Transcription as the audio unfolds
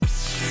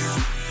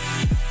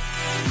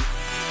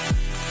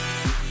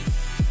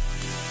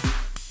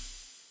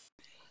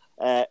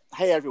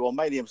Hi everyone,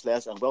 my name's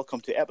Les and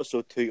welcome to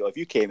episode 2 of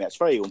UK Mets'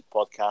 very own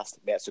podcast,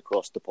 Mets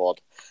Across the Pod.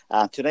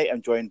 And tonight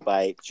I'm joined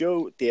by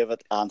Joe,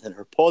 David and in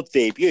her pod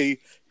debut,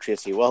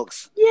 Tracy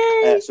Wilkes.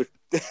 Yay!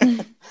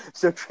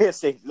 So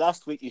Tracy,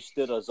 last week you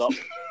stood us up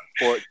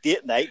for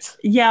date night.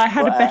 Yeah, I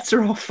had a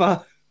better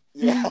offer.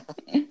 Yeah,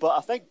 but I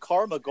think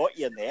karma got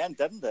you in the end,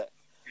 didn't it?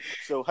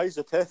 So how's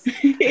the tooth?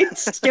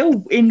 It's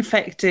still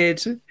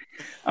infected.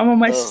 I'm on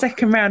my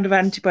second round of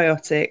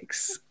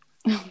antibiotics.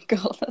 Oh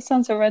God, that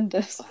sounds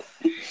horrendous.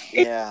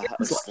 Yeah,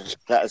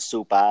 that is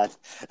so bad.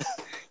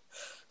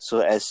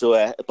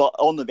 But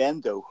on the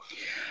mend though.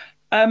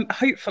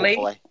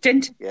 Hopefully.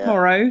 Dentist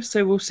tomorrow,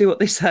 so we'll see what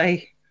they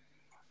say.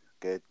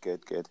 Good.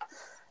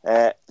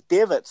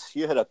 David,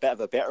 you had a bit of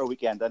a better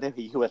weekend, didn't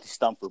you? You went to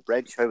Stamford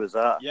Bridge. How was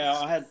that? Yeah,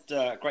 I had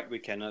a great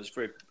weekend. I was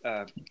very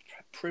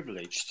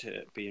privileged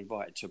to be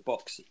invited to a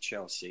box at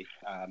Chelsea,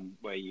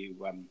 where you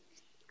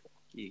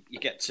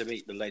get to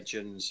meet the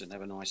legends and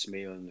have a nice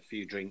meal and a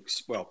few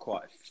drinks. Well,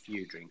 quite a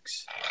few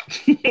drinks.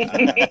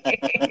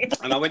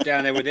 And I went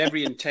down there with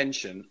every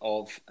intention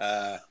of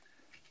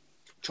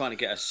trying to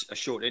get a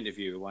short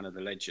interview with one of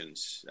the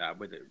legends,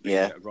 whether it be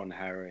Ron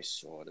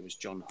Harris or there was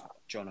John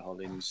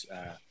Hollins,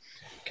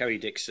 Kerry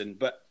Dixon.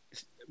 But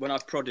when I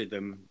prodded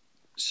them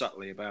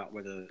subtly about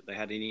whether they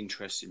had any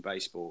interest in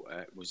baseball,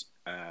 it was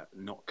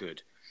not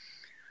good.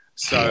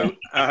 So,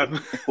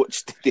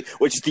 which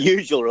is the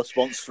usual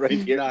response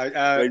around here,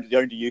 around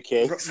the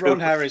UK. Ron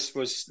Harris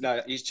was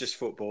he's just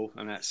football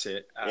and that's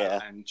it.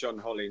 And John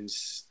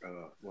Hollins,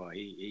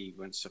 he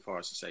went so far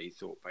as to say he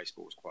thought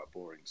baseball was quite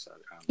boring. So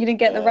you didn't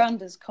get the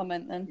Rounders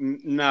comment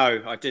then?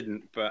 No, I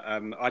didn't. But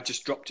I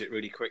just dropped it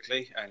really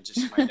quickly and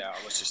just made out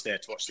I was just there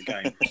to watch the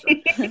game.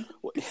 So.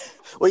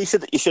 Well, you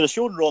should have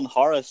shown Ron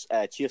Harris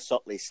Chase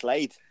Utley's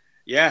slide.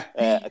 Yeah,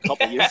 a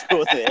couple of years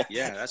ago there.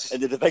 Yeah, that's in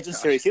the Division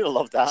Series. He'd have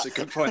loved that. That's a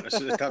good point. I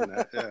should have done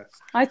that. Yeah,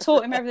 I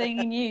taught him everything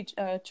he knew.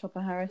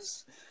 Chopper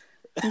Harris.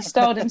 He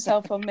styled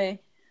himself on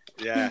me.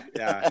 Yeah,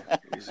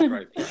 he's a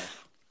great player.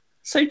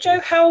 So,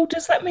 Joe, how old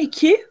does that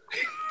make you?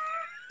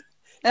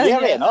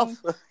 Right enough.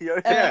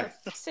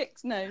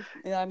 6. No,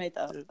 I made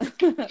that up.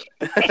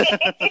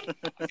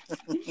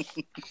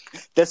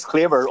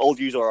 Disclaimer: all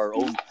views are our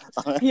own.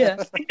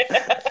 Yeah.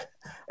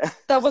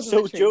 That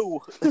wasn't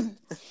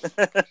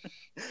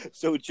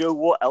So Joe,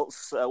 what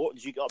else? What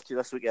did you get up to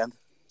this weekend?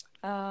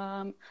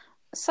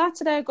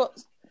 Saturday I got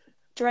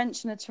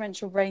drenched in a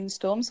torrential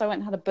rainstorm, so I went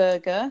and had a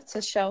burger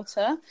to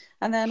shelter.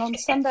 And then on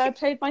Sunday I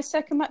played my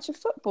second match of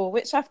football,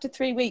 which after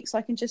 3 weeks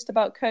I can just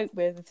about cope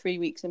with the 3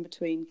 weeks in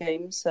between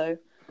games. So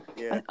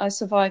I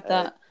survived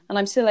that, and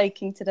I'm still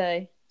aching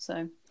today.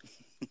 So,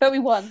 but we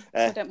won,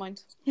 so I don't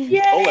mind.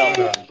 Yay! Oh well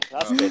done.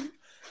 That's good.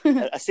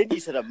 I said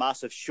you had a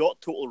massive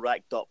shot total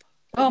racked up.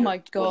 Oh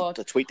my God!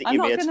 The tweet that I'm you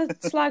not made. going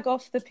to slag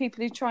off the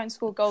people who try and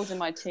score goals in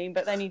my team,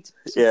 but they need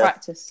some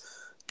practice.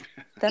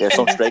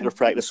 Some striker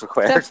practice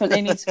required.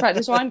 Definitely needs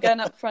practice. So I'm going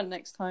up front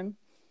next time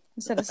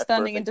instead of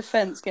standing in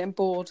defence, getting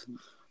bored.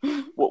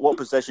 What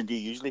position do you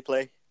usually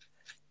play?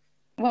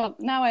 Well,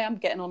 now I am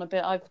getting on a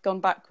bit. I've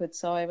gone backwards,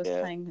 so I was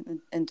playing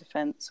in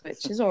defence,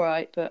 which is all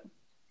right, but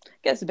it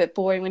gets a bit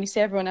boring when you see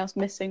everyone else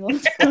missing all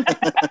the time.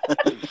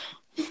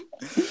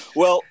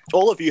 Well,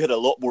 all of you had a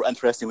lot more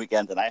interesting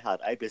weekend than I had.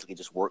 I basically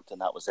just worked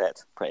and that was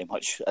it, pretty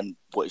much, and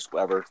watched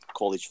whatever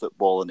college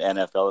football and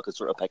NFL I could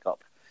sort of pick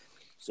up.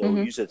 So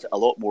you had a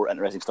lot more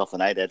interesting stuff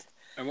than I did.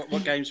 And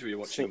what games were you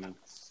watching then?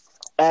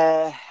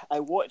 I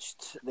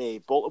watched the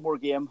Baltimore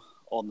game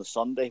on the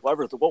Sunday, what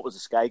was the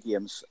Sky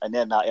games, and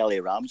then that LA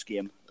Rams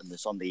game on the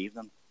Sunday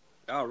evening.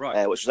 Oh,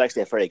 right. Which was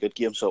actually a very good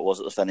game, so it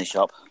was at the finish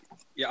up.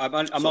 Yeah,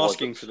 I'm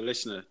asking for the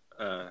listener.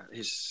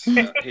 His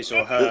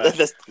or her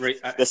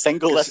the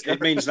single listener.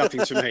 It means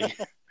nothing to me.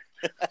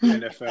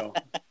 NFL.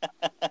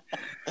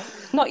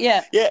 Not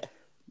yet. Yeah.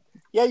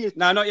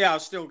 No, not yet. I'm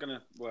still going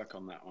to work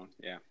on that one.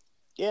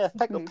 Yeah,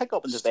 pick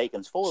up in the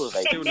Vikings. Follow the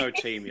Vikings. Still no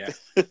team yet.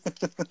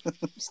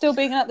 Still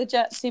being at the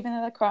Jets, even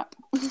though they're crap.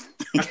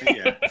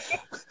 Yeah.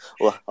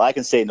 Well, I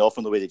can say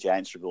nothing the way the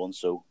Giants are going.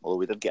 So, although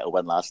we did get a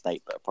win last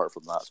night, but apart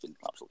from that, it's been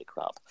absolutely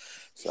crap.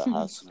 So it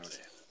has.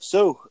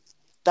 So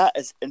that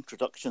is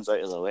introductions out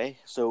of the way.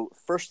 So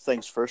first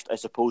things first, I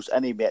suppose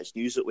any Mets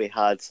news that we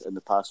had in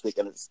the past week,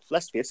 and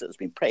let's face it, it's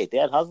been pretty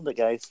dead, hasn't it,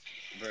 guys?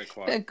 Very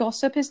quiet. Bit of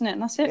gossip, isn't it?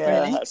 And that's it,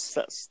 really. Yeah,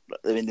 that's.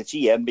 I mean, the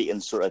GM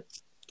meeting sort of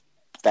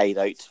died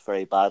out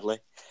very badly.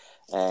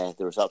 There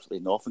was absolutely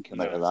nothing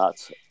came out of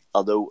that.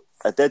 Although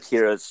I did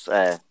hear us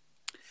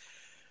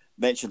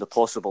mention the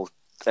possible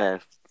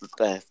thing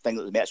that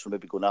the Mets were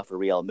maybe going after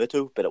Real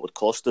Muto, but it would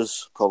cost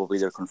us probably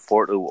either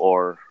Conforto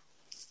or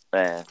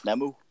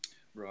Nemo.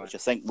 Right. Which I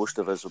think most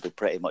of us will be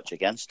pretty much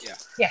against. Yeah.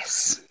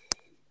 Yes.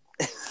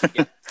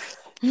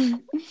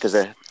 Because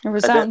a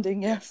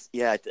resounding yes.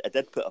 Yeah, I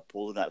did put a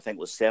poll in that. I think it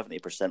was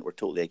 70% were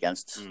totally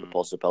against the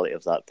possibility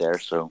of that there.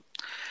 So,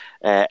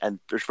 and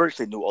there's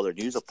virtually no other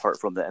news apart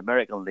from the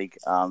American League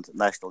and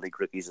National League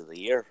Rookies of the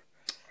Year,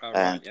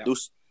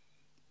 those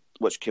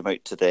which came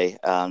out today.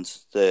 And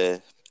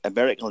the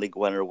American League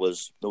winner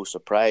was no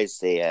surprise.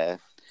 The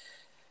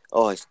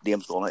Oh, his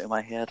name's gone out of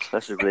my head.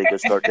 This is a really good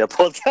start to a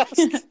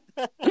podcast.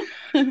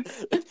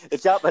 The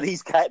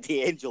Japanese cat,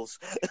 the Angels.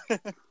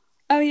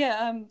 Oh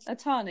yeah,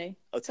 Otani.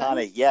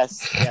 Otani,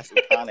 yes,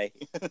 Otani.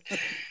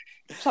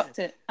 Plucked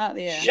it out of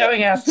the air.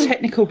 Showing our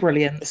technical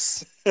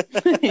brilliance.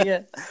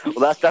 Yeah.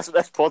 Well, that's what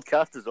this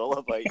podcast is all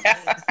about.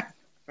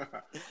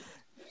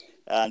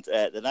 And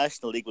the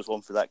National League was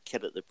one for that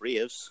kid at the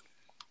Braves.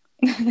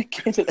 The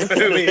kid at the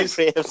Who is?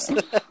 Braves.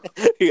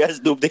 Who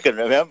has nobody can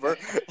remember.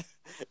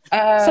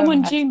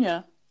 someone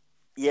junior.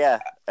 Yeah.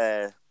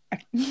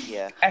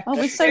 Yeah. Oh,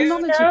 we're so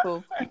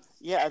knowledgeable.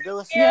 Yeah, I know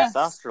this is Yeah. a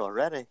disaster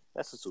already.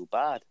 This is so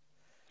bad.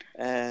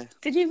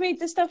 Did you read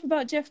the stuff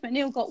about Jeff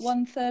McNeil got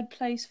 1/3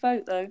 place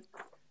vote though?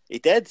 He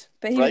did.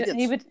 But Brilliant.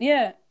 he would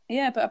yeah,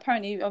 but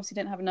apparently he obviously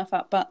didn't have enough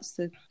at bats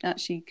to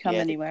actually come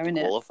anywhere, to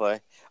innit? qualify. I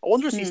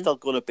wonder if he's still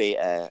going to be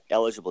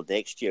eligible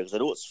next year, because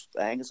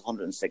I think it's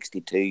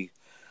 162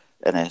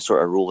 in a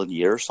sort of rolling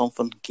year or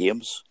something,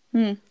 games.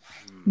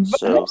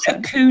 So,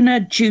 Acuna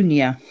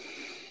Jr.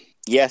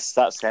 yes,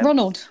 that's him.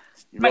 Ronald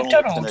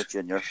McDonald. Acuna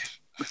Jr.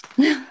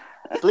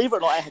 Believe it or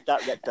not, I had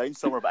that written down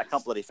somewhere, but I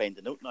can't bloody find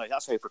the note now.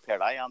 That's how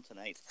prepared I am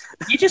tonight.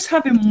 You're just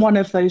having one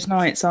of those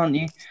nights, aren't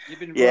you? You've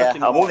been Yeah,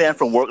 working I'm hard. only in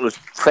from work. It was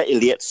pretty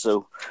late,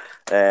 so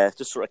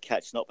just sort of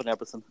catching up and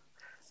everything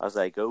as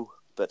I go.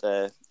 But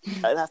I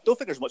don't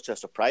think there's much to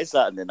surprise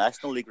that in the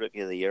National League Rookie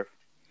of the Year.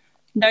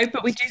 No,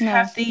 but we do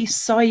have the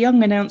Cy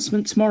Young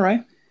announcement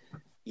tomorrow.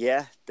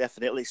 Yeah,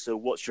 definitely. So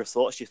what's your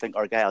thoughts? Do you think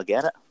our guy will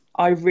get it?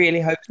 I really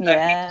hope so.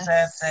 Yes. He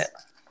deserves it.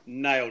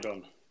 Nailed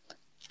on.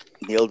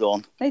 Nailed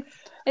on.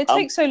 It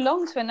takes so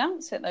long to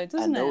announce it though,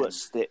 doesn't I know it?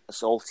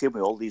 it's all same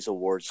with all these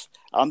awards.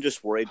 I'm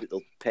just worried that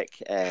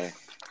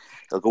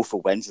they'll go for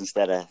wins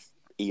instead of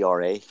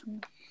ERA.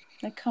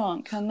 They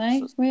can't, can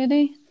they?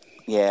 Really?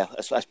 Yeah,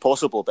 it's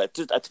possible, but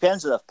it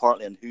depends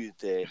partly on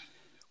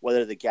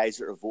whether the guys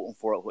that are voting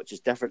for it, which is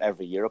different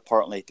every year,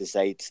 apparently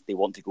decide they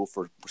want to go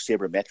for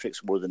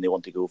sabermetrics more than they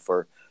want to go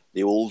for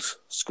the old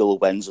school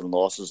wins and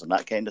losses and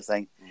that kind of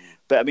thing.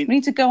 But I mean, We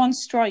need to go on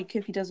strike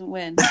if he doesn't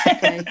win.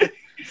 Okay.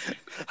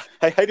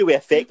 how do we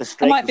affect the That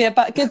strike? might be a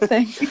good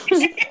thing.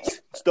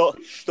 Stop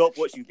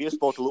watching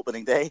baseball till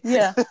opening day.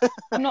 Yeah.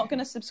 I'm not going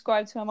to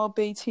subscribe to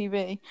MLB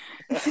TV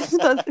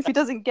if he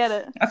doesn't get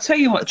it. I'll tell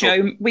you what,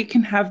 Joe, we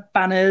can have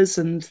banners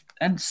and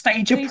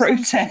stage a Do something,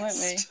 Yeah,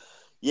 protest.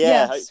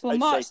 Yes, we'll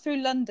march through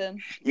London.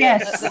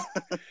 Yes.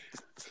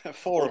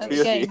 Four of At us.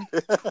 the game.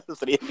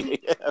 Three of you.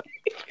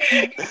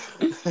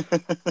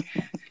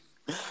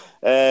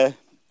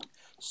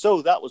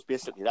 So that was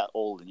basically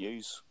all the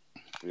news,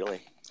 really.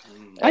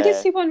 I did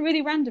see one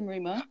really random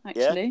rumour,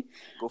 actually.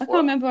 Go I for can't it.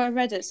 remember where I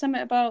read it.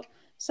 Something about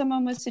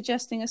someone was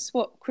suggesting a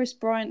swap Chris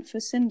Bryant for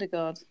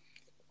Syndergaard.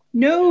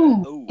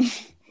 No. Oh.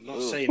 I'm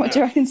not saying What that. do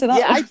you reckon to that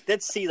Yeah, I one?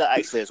 did see that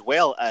actually as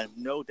well, and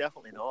no,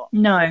 definitely not.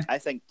 No. I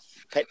think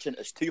pitching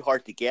is too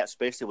hard to get,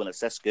 especially when it's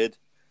this good.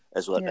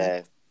 Is what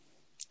Yeah.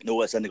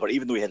 Noah Syndergaard.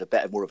 Even though he had a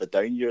bit more of a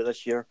down year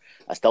this year,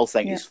 I still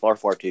think he's far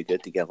too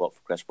good to give up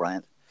for Chris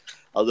Bryant.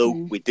 Although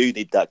we do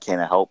need that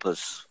kind of help as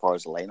far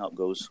as the lineup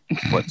goes,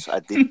 which I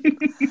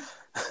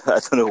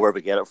don't know where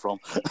we get it from,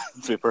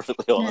 to be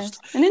perfectly honest.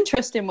 Yeah. An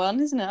interesting one,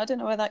 isn't it? I don't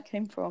know where that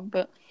came from,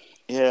 but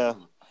Yeah.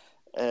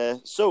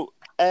 So,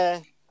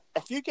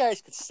 if you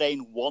guys could sign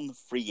one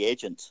free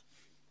agent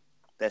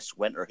this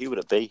winter, who would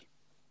it be?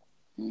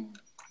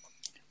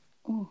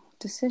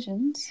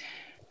 decisions.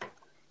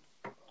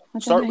 I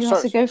don't Start- know who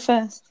has to start- go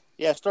first.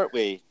 Yeah, start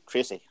with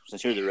Tracy,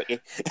 since you're the rookie.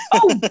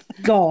 Oh,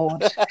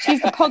 God.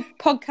 She's the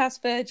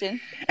podcast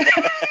virgin.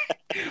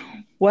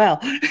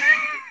 Well,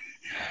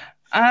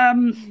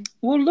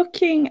 well,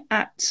 looking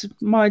at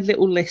my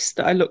little list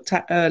that I looked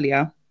at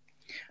earlier,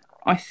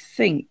 I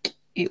think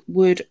it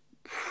would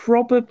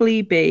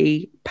probably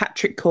be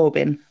Patrick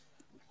Corbin.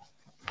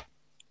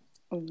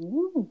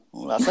 Ooh.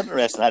 Well, that's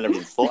interesting. I never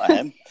even thought of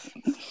him.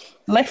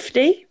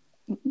 Lefty,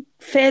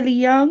 fairly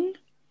young,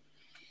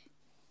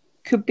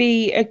 could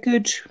be a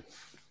good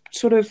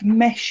sort of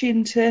mesh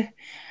into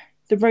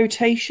the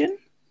rotation.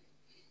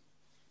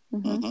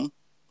 Mm-hmm.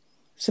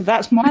 So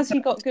that's my. Has he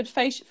got good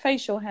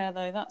facial hair,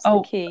 though? That's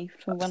the key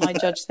for when I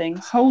judge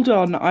things. Hold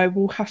on, I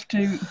will have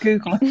to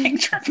Google a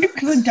picture of him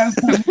because I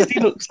don't know what he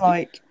looks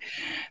like.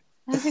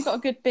 Has he got a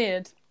good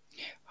beard?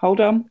 Hold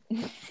on.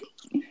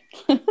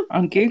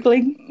 I'm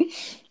Googling.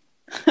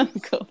 Oh,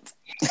 God.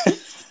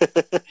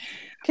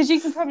 Because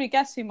you can probably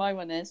guess who my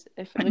one is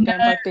if we're going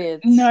by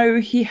beards. No,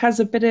 he has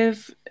a bit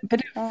of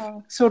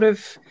Oh, sort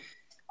of,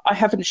 I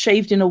haven't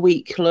shaved in a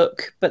week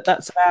look, but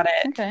that's about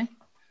it. okay.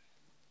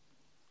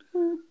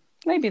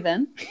 Maybe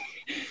then.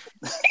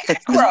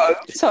 Grow.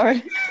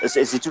 Sorry.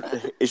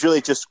 He's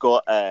really just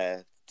got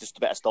just a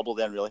bit of stubble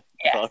then, really.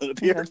 Yeah. The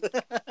beard.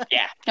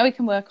 Yeah. Oh, we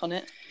can work on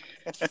it.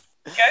 Joe,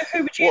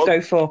 who would you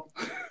go for?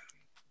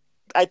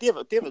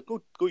 David,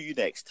 go you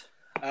next.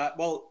 I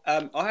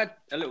had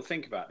a little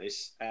think about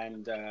this,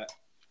 and I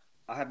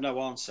have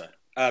no answer.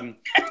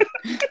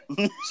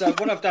 So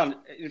what I've done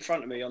in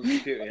front of me on the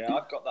computer here,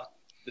 I've got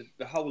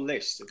the whole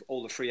list of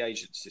all the free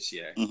agents this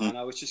year, and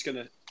I was just going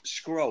to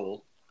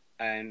scroll,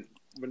 and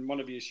when one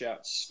of you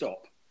shouts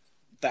stop,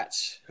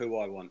 That's who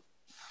I want.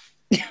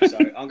 So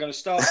I'm going to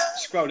start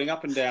scrolling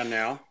up and down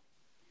now.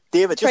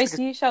 David,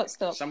 Tracy, you shout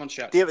stop. Someone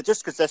shout. David,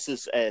 just because this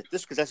is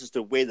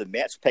the way the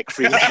Mets pick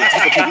free agents, you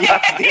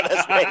have to do it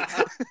this way.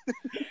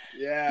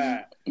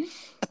 Yeah. Okay,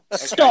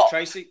 Stop.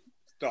 Tracy.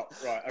 Stop.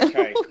 Right.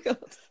 Okay. Oh,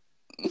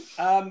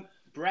 God.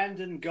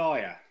 Brandon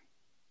Geyer.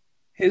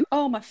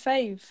 Oh, my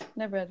fave.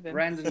 Never heard of him.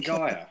 Brandon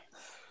Geyer.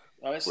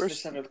 Oh,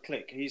 let's have a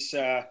click. He's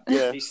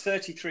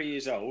 33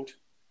 years old.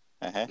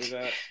 Uh-huh. With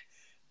a,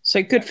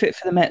 So good fit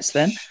for the Mets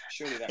then.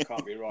 surely that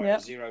can't be right.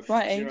 Yep, 0,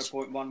 right age.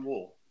 0.1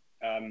 WAR.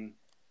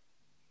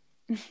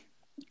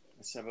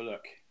 Let's have a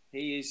look.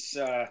 He's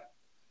at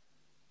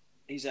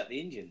the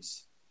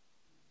Indians.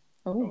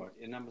 Oh,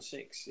 In number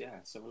 6. Yeah,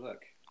 let's have a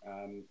look.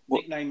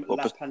 Nickname what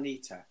La was-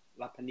 Panita.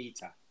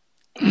 Panata.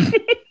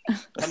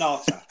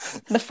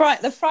 the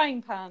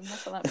frying pan.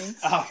 That's what that means.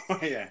 Oh,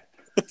 yeah.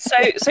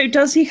 So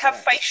does he have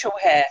facial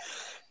hair?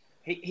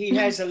 He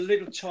has a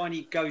little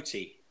tiny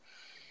goatee,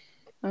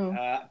 Oh,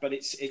 but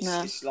it's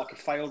No. it's like a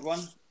failed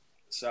one.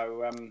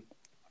 So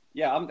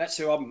that's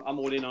who I'm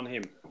all in on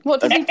him.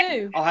 what does he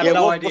do? I have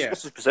no what's idea.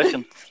 his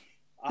position?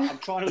 I'm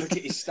trying to look at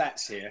his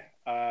stats here.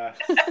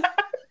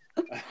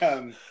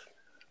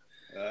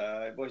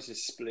 What is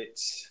his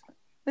splits?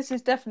 This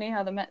is definitely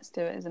how the Mets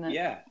do it, isn't it?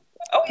 Yeah.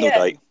 Oh No yeah.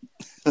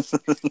 doubt.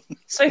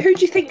 So who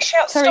do you think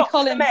shouts Terry stop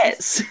for the Collins.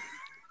 Mets?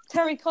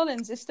 Terry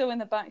Collins is still in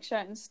the back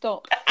shouting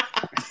stop.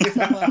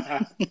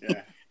 Yeah.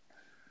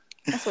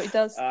 That's what he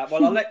does.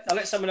 Well, I'll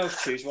let someone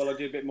else choose while I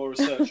do a bit more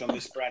research on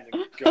this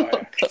Brandon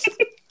guy.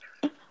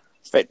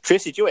 Right,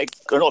 Tracy, do you want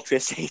to, or not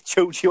Tracy,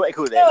 Joe, do you want to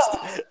go next?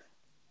 Oh.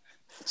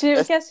 Do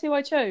you guess who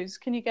I chose?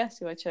 Can you guess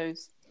who I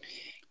chose?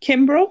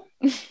 Kimbrel?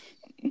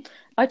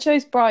 I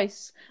chose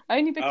Bryce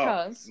only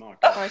because my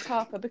God. Bryce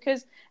Harper,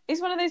 because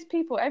he's one of those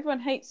people everyone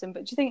hates him,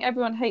 but do you think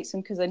everyone hates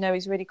him because they know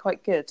he's really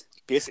quite good?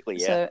 Basically,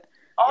 yeah. So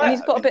I and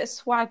he's got a bit of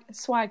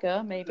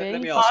swagger, maybe.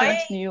 Let me ask Coming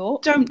you. to New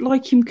York. don't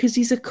like him because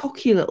he's a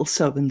cocky little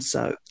southern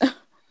so.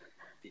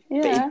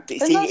 Yeah, But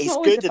but see, that's he's not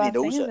always good a and he bad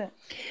thing, knows is it. it?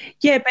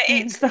 Yeah, but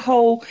it's the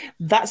whole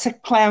that's a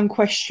clown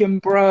question,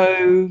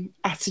 bro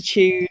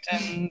attitude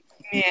and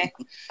yeah.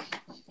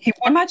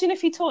 Imagine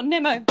if he taught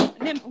Nimmo,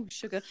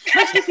 sugar.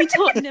 Imagine if he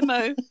taught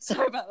Nimmo,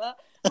 sorry about that,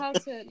 how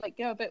to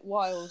go a bit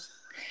wild.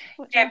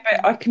 What do you Yeah, but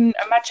reckon? I can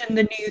imagine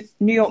the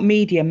New York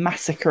media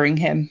massacring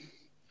him.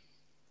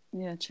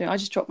 Yeah, true. I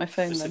just dropped my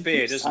phone. It's the then.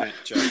 beard, isn't it,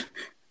 Joe?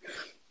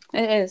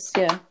 It is,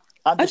 yeah.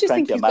 I'm I just just trying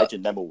think to he's got-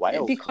 imagine Nimmo It'd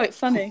Wild. be quite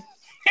funny.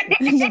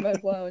 Nimmo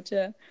wild,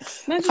 yeah.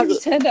 Imagine if he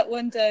turned up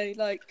one day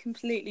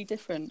completely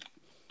different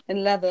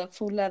in leather,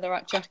 full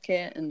leatherette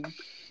jacket, and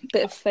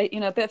bit of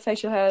a bit of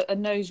facial hair, a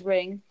nose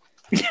ring.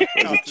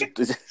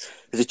 Is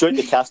he joined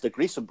the cast of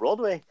Grease on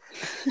Broadway?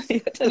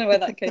 I don't know where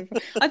that came from.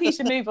 I think you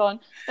should move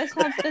on.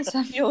 Let's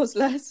have yours,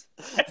 Les.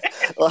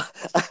 Well,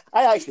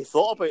 I actually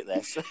thought about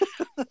this.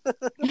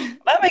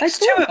 That makes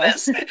two of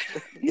us.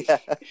 Yeah.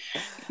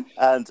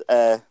 And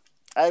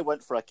I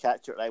went for a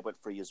catcher and I went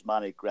for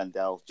Yasmani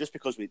Grandal just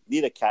because we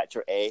need a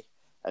catcher, A,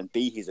 and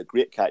B, he's a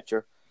great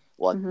catcher.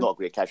 Well, not a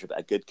great catcher, but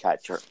a good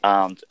catcher.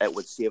 And it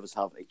would save us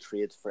having to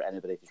trade for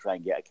anybody to try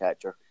and get a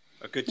catcher.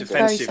 A good Very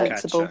defensive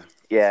sensible. catcher.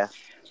 Yeah.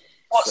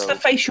 What's So- the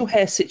facial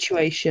hair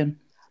situation?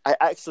 I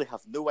actually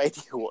have no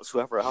idea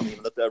whatsoever. I haven't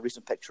even looked at a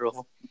recent picture of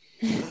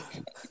him.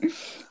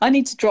 I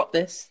need to drop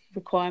this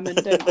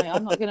requirement, don't I?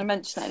 I'm not going to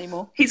mention that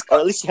anymore. He's Or got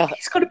at least, yeah.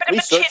 he's got a bit of a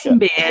Research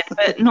chin it. beard,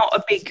 but not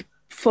a big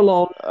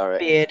full-on All right.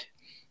 beard.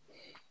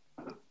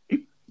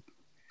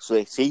 So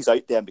he's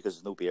out there because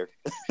there's no beard.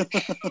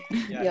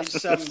 Yeah, Yep.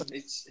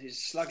 his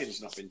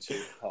slugging's not been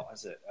too hot,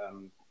 has it,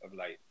 of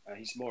late?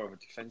 He's more of a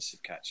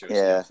defensive catcher,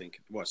 Yeah. I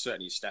think. Well,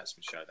 certainly his stats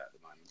would show that at the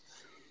moment.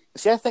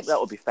 See, I think that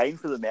would be fine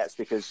for the Mets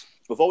because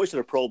we've always had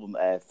a problem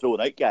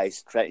throwing out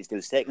guys trying to steal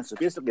second. So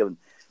basically,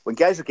 when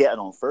guys are getting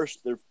on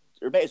first, there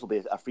might as well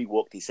be a free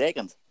walk to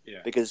second Yeah.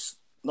 because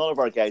none of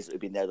our guys that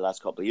have been there the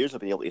last couple of years have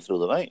been able to throw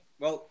them out.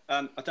 Well,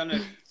 I don't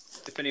know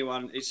if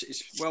anyone...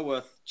 It's well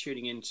worth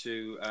tuning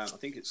into... I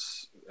think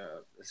it's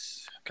a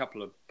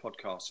couple of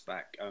podcasts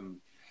back.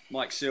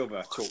 Mike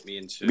Silver talked me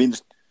into...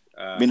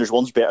 I mean, there's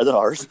one's better than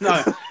ours.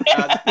 The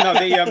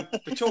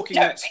Talking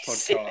Nets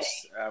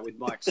podcast with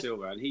Mike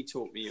Silver, and he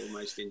talked me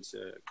almost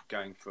into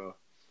going for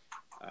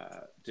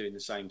doing the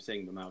same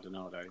thing with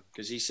Maldonado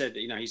because he said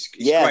he's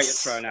Yes. great at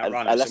throwing out I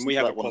runners, listened and we to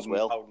have a that one as problem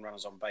well. with holding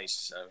runners on base.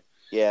 So,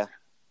 Yeah.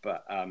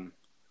 but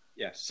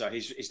so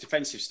his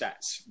defensive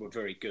stats were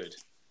very good,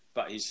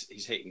 but his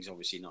hitting's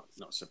obviously not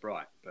so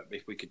bright. But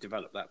if we could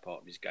develop that part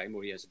of his game,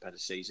 or he hasn't had a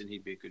season,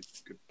 he'd be a good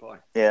buy.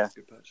 Yeah.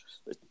 Good purchase.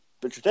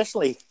 But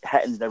traditionally,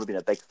 hitting's never been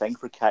a big thing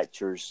for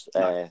catchers.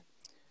 No.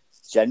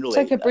 Generally,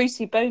 It's like a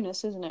Brucey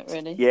bonus, isn't it,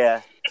 really?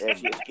 yeah.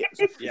 If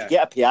you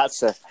get a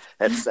Piazza,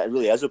 it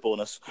really is a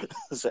bonus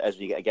as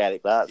you get a guy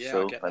like that. Yeah, I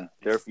so get that. and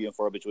they're few and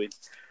far between.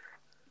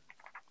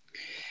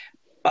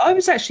 But I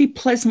was actually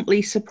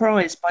pleasantly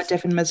surprised by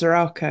Devin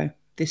Mesoraco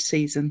this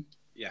season.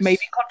 Yes. Maybe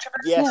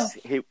controversial?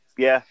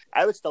 Yes,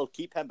 I would still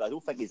keep him, but I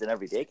don't think he's an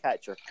everyday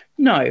catcher.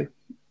 No.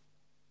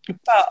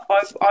 But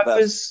I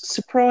was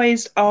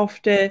surprised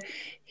after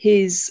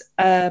his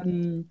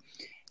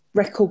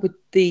record with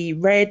the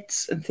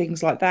Reds and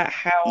things like that,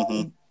 how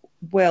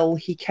well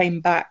he came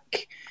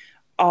back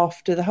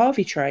after the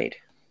Harvey trade.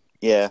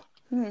 Yeah.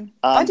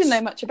 I didn't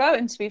know much about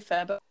him, to be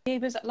fair, but he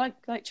was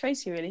like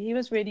Tracy, really. He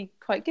was really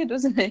quite good,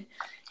 wasn't he?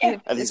 Yeah.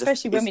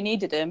 Especially when we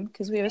needed him,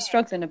 because we were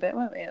struggling a bit,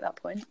 weren't we, at that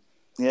point?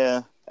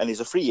 Yeah, and he's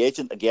a free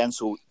agent again,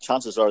 so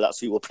chances are that's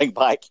who we'll bring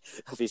back,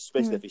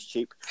 especially if he's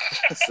cheap.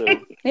 So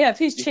yeah, if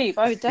he's cheap,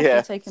 I would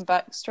definitely take him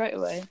back straight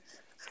away.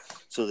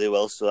 So they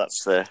will. So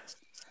that's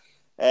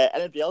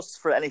anybody else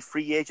for any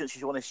free agents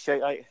you want to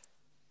shout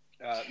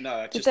out?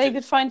 No.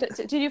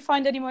 Did you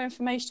find any more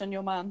information on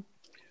your man?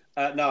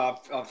 No,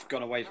 I've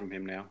gone away from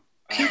him now.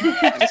 In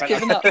fact,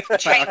 given up.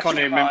 I can't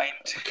even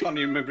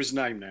remember his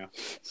name now.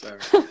 So.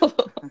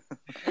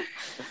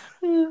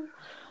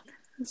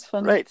 It's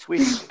funny. Right,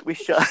 we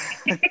shall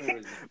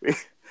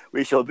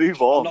we shall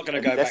move on. I'm not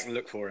going to go back and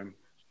look for him.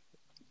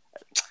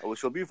 We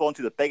shall move on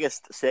to the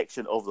biggest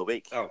section of the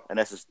week, and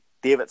this is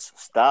David's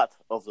stat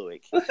of the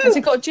week. Has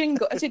it got a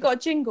jingle? Has it got a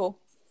jingle?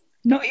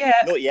 Not yet.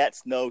 Not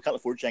yet. No, can't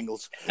afford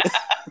jingles.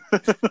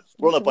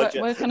 We're on a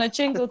budget. We're kind of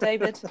jingle,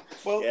 David.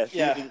 Well,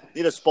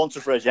 Need a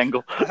sponsor for a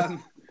jingle.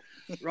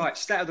 Right,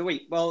 stat of the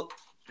week. Well,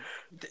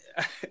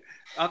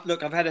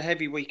 look, I've had a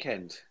heavy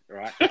weekend,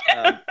 right,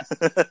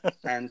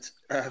 and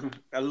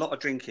a lot of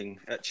drinking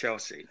at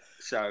Chelsea.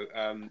 So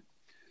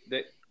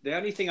the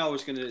only thing I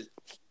was going to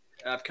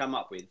have come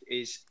up with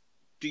is,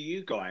 do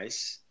you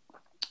guys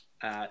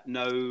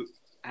know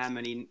how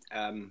many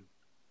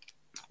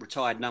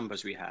retired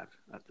numbers we have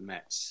at the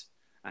Mets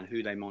and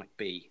who they might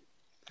be?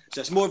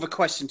 So it's more of a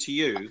question to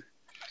you.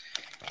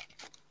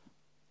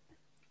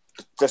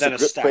 Just a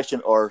group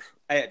question or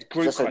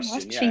group question?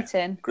 That's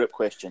cheating. Group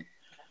question.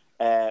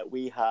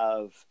 We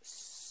have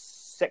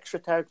 6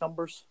 retired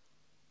numbers.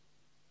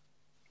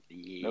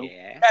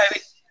 Yeah.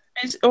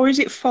 Or is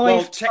it 5?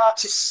 Well,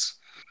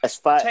 it's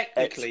 5.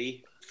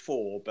 Technically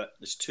 4, but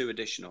there's 2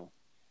 additional.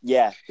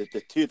 Yeah, the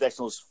 2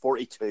 additionals,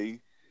 42,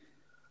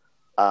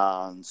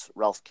 and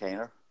Ralph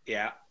Kiner.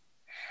 Yeah.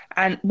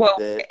 And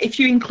if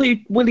you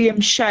include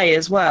William Shea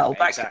as well,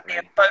 exactly.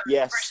 That could be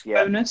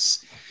a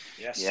bonus.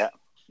 Yes. Yeah.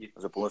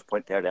 There's a bonus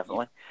point there,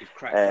 definitely. You've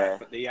cracked that,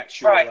 but the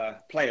actual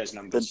players'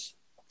 numbers.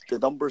 The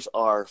numbers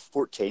are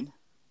 14.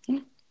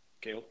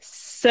 Gil.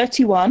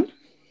 31.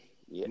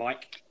 Yeah.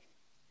 Mike.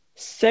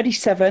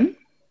 37.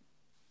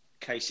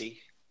 Casey.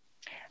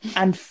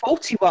 And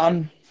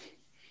 41.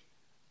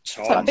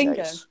 Tom.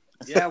 Bingo.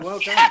 Yeah, well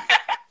done.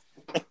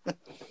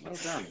 Well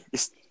done.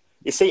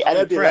 You see,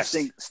 anybody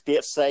listening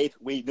stateside,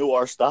 we know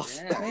our stuff.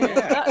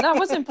 Yeah. That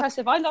was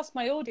impressive. I lost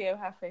my audio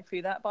halfway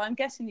through that, but I'm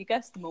guessing you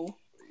guessed them all.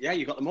 Yeah,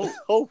 you got them all.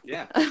 Oh,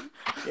 yeah.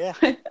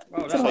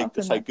 Well,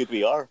 that's how good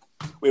we are.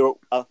 We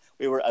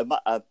were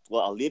a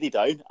lady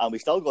down, and we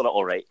still got it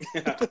all right.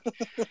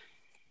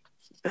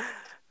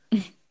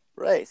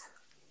 Right.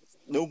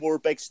 No more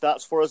big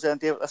stats for us then,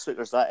 David, this week,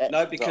 or is that it?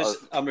 No, because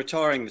I'm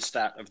retiring the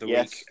stat of the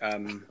week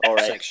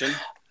section.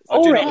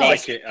 I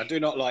do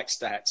not like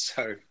stats,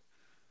 so...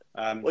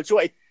 well, do you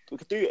want we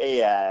could do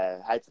a,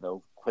 I don't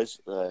know, quiz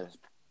of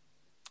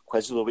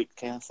the week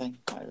kind of thing?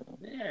 I don't know.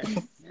 Yeah.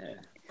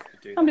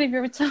 I can't believe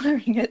you're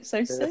retiring it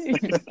so soon.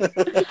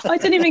 I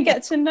didn't even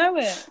get to know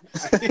it.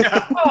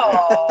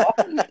 Oh,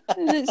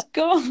 it's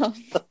gone.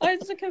 I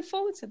was looking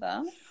forward to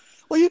that.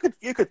 Well, you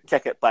could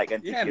kick it back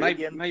into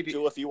maybe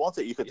Joe, if you want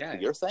it. You could do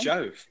your thing.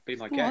 Joe, be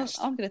my guest.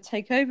 I'm going to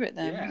take over it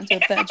then and do a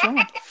better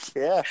job.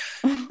 Yeah.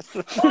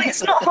 Well,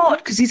 it's not hard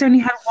because he's only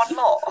had one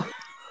lot.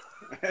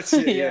 That's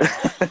it, yeah.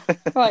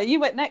 Right, you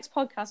went next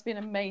podcast. Be an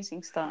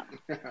amazing start.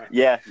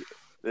 Yeah.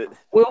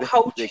 We'll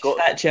hold you to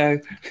that, Joe.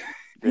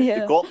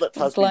 The gauntlet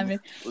has been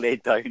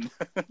laid down.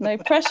 No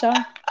pressure.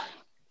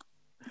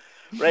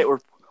 Right,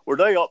 we're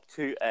now up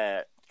to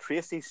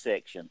Tracy's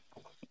section.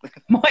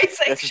 My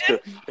section?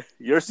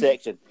 Your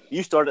section.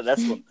 You started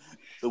this one.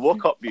 The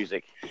walk-up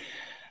music.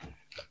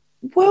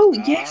 Well,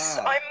 yes,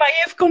 I may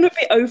have gone a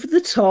bit over the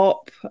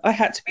top. I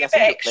had to be a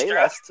bit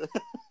extra.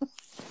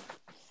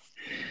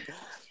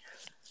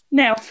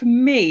 Now, for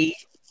me,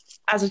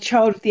 as a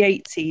child of the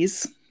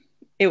 80s,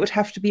 it would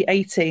have to be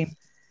A-Team.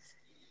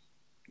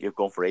 You've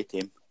gone for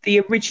A-Team. The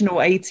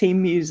original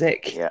A-Team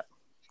music. Yeah,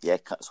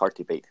 it's hard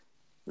to beat.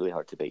 Really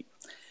hard to beat.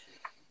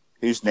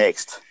 Who's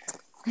next?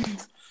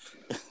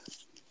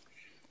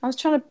 I was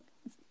trying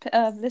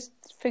to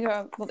figure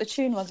out what the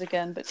tune was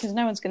again, but because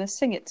no one's going to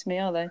sing it to me,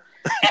 are they?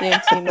 The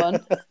A-Team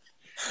one.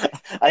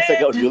 I think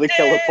that would really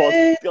kill the pod.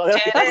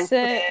 That's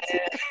it.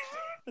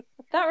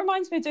 That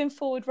reminds me of doing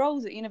forward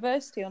rolls at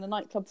university on a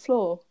nightclub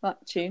floor,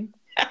 that tune.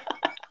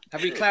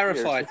 Have you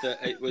clarified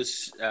that it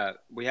was,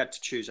 we had to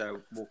choose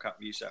our walk-up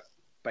music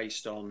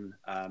based on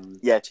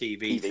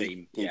TV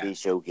theme? TV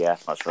show, yeah,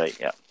 that's right,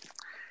 yeah.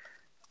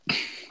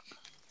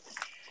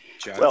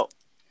 Joe?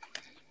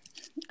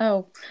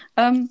 Well.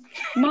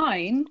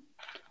 Mine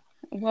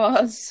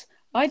was...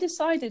 I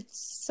decided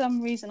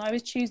some reason I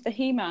would choose the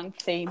He-Man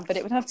theme, but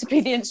it would have to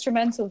be the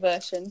instrumental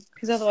version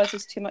because otherwise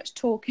there's too much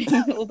talking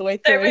all the way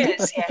through. There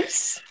is,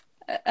 yes.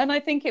 And I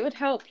think it would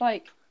help,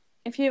 like,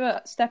 if you were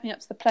stepping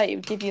up to the plate, it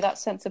would give you that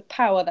sense of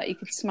power that you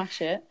could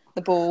smash it.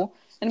 the ball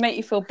and make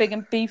you feel big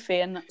and beefy.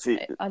 And So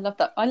I loved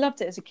that. I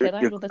loved it as a kid.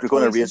 I had all the you're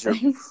going to toys and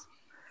raise your things.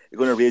 you're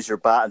going to raise your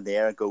bat in the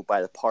air and go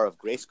by the power of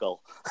Grayskull.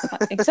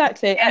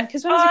 Exactly. And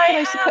because when I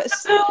was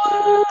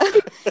a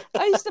kid,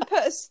 I used to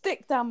put a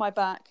stick down my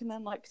back and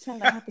then like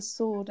pretend I had the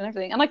sword and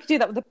everything. And I could do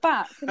that with the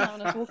bat, couldn't I,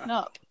 when I was walking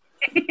up?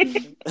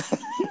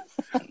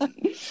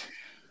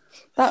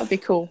 That would be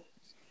cool.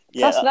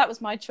 Yeah, That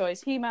was my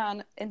choice.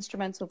 He-Man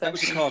instrumental That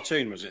was a version.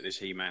 cartoon, was it? This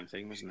He-Man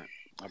thing, wasn't it?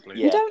 I believe.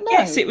 Yeah. You don't know.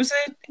 Yes, it was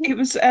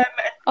a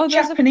there's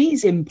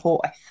Japanese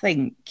import, I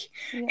think.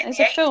 There's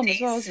a film as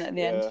well, isn't it? At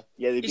the end.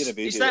 yeah, they've been a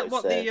movie. Is that with,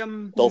 what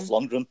the Dolph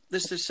Lundgren?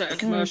 There's a set of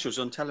commercials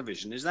on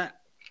television? Is that?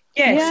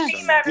 Yes, Yes.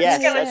 He-Man and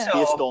Yes, Yeah, that's Skeletor.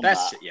 based on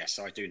That's that. it. Yes,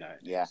 I do know.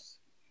 Yeah,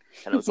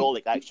 and it was all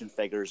like action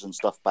figures and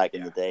stuff back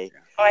in the day.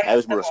 I I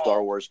was had more a them all.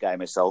 Star Wars guy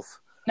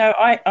myself. No,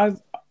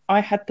 I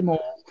had them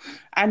all,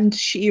 and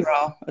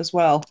She-Ra as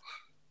well.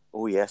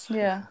 Oh yes.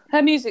 Yeah.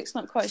 Her music's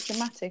not quite as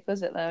dramatic,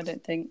 was it, though? I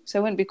don't think. So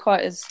it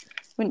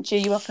wouldn't G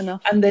you up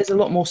enough. And there's a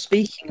lot more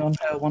speaking on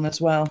her one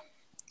as well.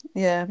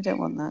 Yeah, we don't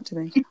want that, do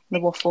we? The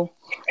waffle.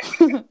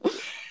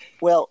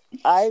 Well,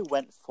 I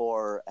went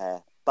for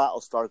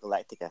Battlestar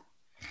Galactica.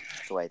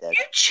 So I did.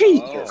 You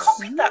cheat! Oh.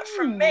 Copy that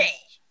from me.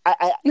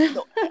 I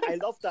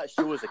loved that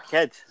show as a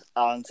kid,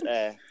 and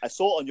I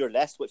saw it on your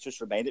list, which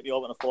just reminded me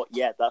of it, and I thought,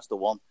 yeah, that's the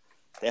one.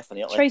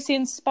 Definitely. Tracy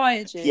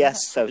inspired you.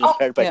 Yes, I was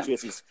inspired by yeah.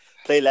 Tracy's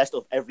playlist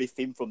of every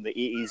theme from the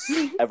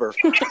 80s ever.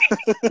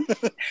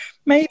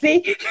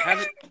 Maybe.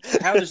 Uh, Yeah,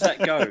 How does that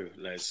go,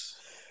 Les?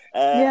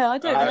 I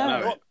don't I know.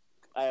 don't know.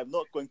 I am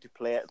not going to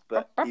play it,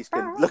 but you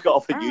can look it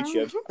up on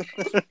YouTube.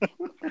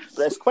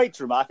 But it's quite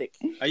dramatic.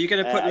 Are you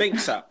going to put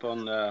links up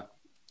on?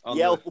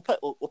 Yeah, we'll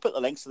put the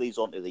links to these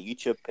onto the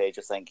YouTube page,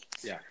 I think.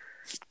 Yeah.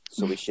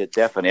 So we should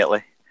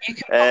definitely. You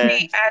can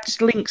probably add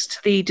links to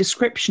the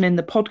description in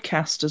the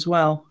podcast as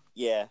well.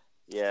 Yeah.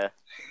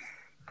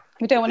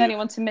 We don't want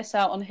anyone to miss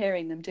out on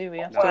hearing them, do we?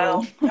 After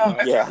all?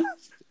 Yeah.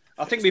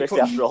 I think we Especially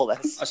put. after all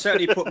this. I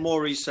certainly put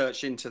more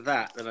research into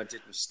that than I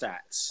did the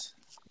stats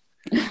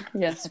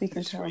Yes, we can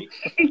this tell. week.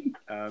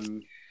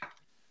 And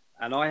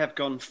I have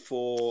gone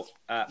for.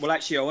 Well,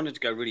 actually, I wanted to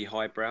go really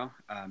highbrow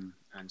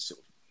and sort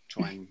of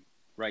try and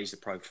raise the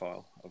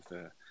profile of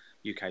the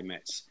UK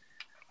Mets.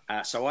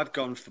 So I've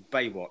gone for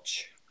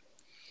Baywatch.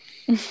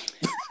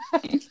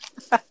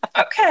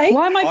 Okay.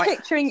 Why am I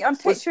picturing? I'm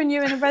picturing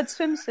you in a red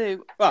swimsuit.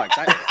 Well,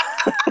 exactly.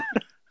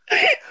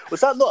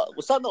 Was that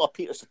not a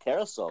Peter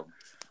Cetera song?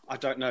 I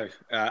don't know.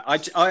 I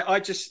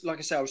just, like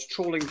I said, I was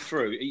trawling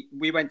through.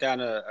 We went down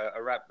a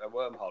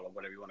wormhole, or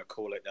whatever you want to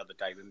call it, the other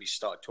day when we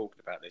started talking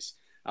about this.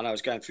 And I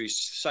was going through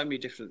so many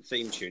different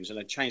theme tunes, and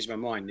I changed my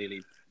mind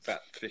nearly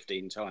about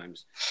 15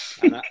 times.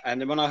 And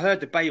then when I heard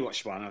the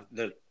Baywatch one,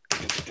 I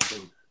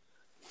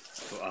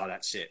thought, oh,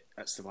 that's it.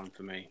 That's the one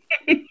for me.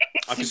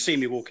 I could see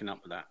me walking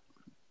up with that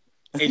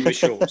in my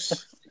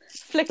shorts.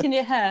 Flicking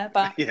your hair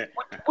back. Yeah,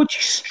 Would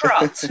you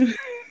strut?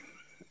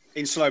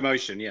 in slow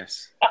motion.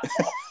 Yes.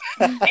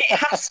 It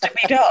has to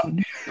be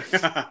done.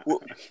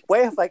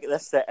 Why if I get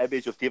this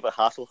image of David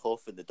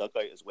Hasselhoff in the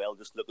dugout as well,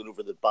 just looking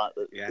over the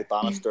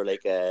banister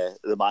like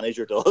the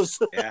manager does,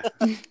 Yeah.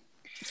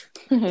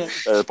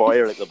 the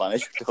boy like the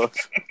manager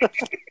does.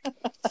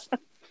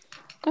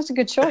 That's a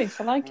good choice.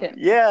 I like it.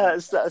 Yeah,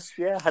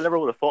 I never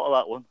would have thought of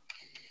that one.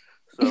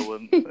 So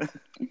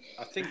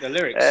I think the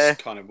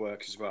lyrics kind of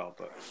work as well,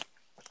 but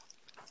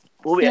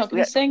You're not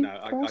going to sing? no,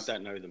 for I us?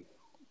 don't know them.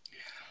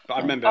 But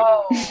I remember.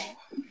 Oh,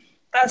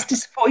 that's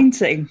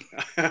disappointing.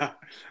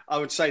 I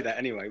would say that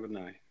anyway, wouldn't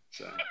I?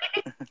 So.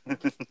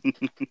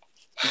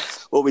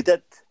 well, we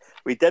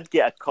did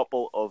get a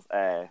couple of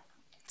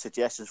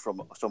suggestions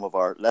from some of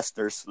our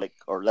listeners,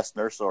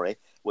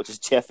 which is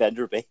Jeff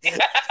Enderby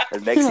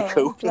in Mexico.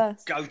 Oh,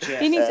 bless. Go,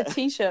 Jeff. He needs a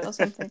T-shirt or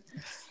something.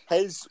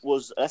 His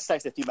was this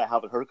actually the theme I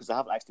haven't heard because I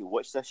haven't actually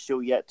watched this show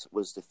yet.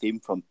 Was the theme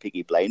from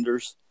Peaky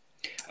Blinders?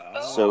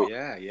 Oh, So-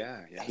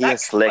 yeah. He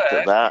has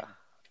selected that.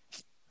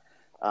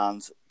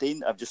 And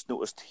Dean, I've just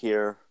noticed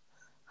here,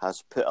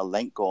 has put a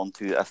link on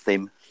to a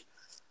theme,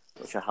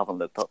 which I haven't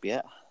looked up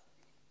yet.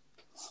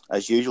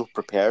 As usual,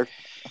 prepared.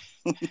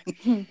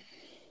 You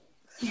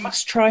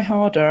must try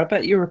harder. I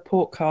bet your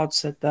report card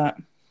said that.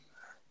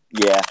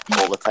 Yeah,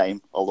 all the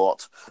time, a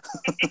lot.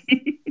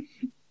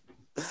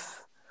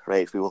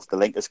 Right, the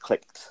link is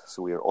clicked,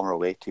 so we are on our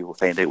way we'll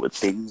find out what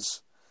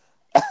Dean's.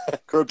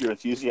 Curb Your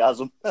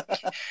Enthusiasm.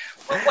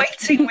 We're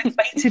waiting with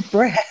bated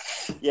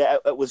breath. Yeah,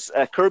 it was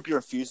Curb Your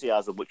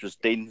Enthusiasm, which was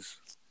Dean's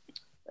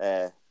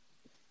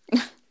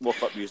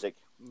walk-up music,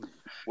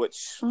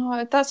 which...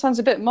 Oh, that sounds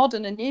a bit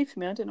modern and new for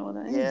me. I don't know what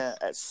that is. Yeah,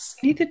 it's...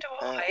 Neither do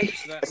I.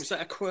 Was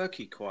that a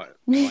quirky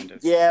kind of?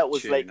 Yeah, it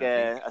was tune, like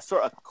I think? a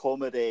sort of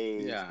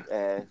comedy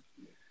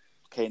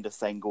kind of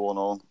thing going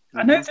on.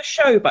 I know the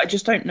show, but I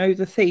just don't know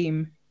the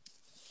theme.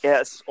 Yeah,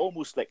 it's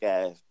almost like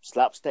a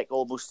slapstick,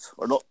 almost,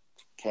 or not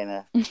kind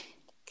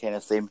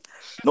of theme.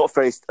 Not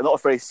a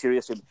very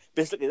serious theme.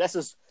 Basically, this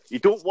is you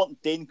don't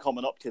want Dane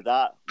coming up to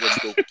that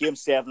when the Game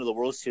 7 of the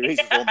World Series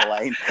is on the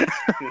line.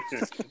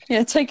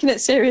 Yeah, taking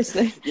it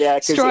seriously. Yeah,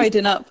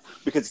 Striding up.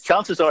 because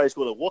chances are he's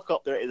going to walk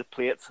up there to the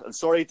plate. And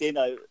sorry,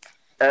 Dana,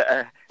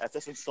 if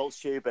this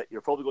insults you, but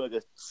you're probably going to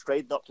go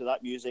straight up to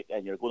that music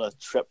and you're going to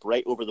trip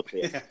right over the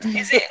plate.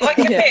 Is it like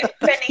a bit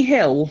Benny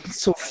Hill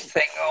sort of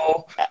thing,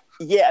 or?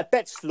 Yeah, a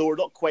bit slower,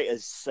 not quite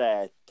as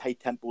high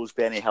tempo as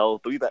Benny Hill,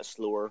 but a wee bit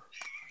slower.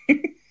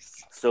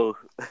 So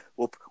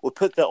we'll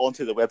put that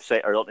onto the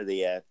website or onto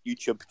the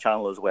YouTube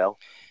channel as well,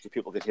 so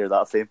people can hear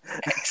that theme.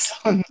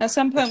 Excellent. At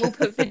some point, we'll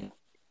put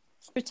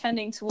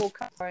pretending to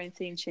walk up our own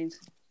theme tunes.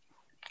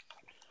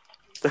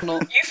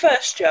 Not. You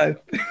first, Joe.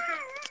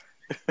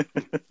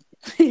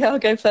 Yeah, I'll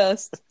go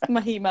first. I'm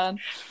a He-Man.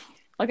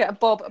 I'll get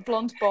a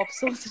blonde bob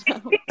sorted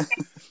out.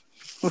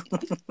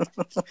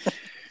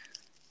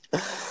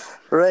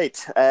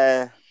 Right.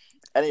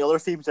 Any other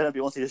themes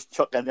anybody wants to just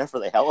chuck in there for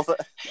the hell of it?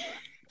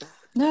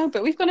 No,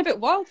 but we've gone a bit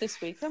wild this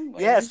week, haven't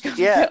we? Yes, We've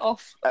gone yeah. a bit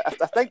off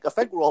I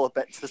think we're all a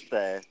bit just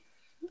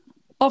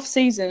off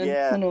season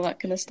Yeah. and all that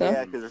kind of stuff.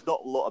 yeah, because there's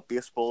not a lot of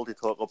baseball to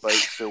talk about,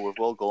 so we're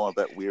all going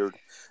a bit weird.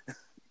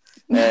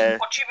 What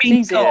do you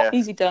mean? Easy, Yeah.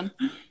 easy done.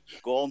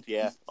 Gone,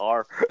 yeah,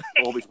 are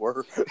always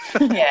were.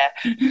 Yeah.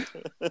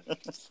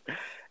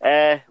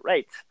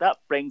 Right, that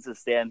brings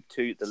us then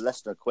to the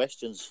listener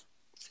questions,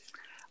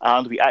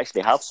 and we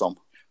actually have some.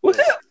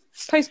 Woohoo!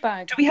 Post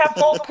bag. Do we have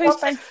more than one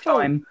Post this bag full.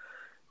 time?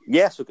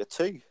 Yes, we've got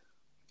two.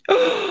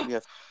 We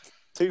have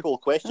two whole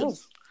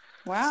questions,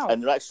 Wow.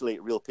 and they're actually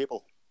real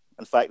people.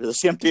 In fact, they're the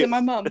same Is two. it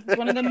my mum? Is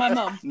one of them my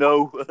mum?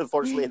 No,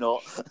 unfortunately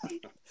not.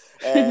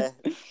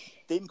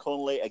 Dean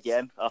Connolly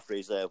again after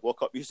his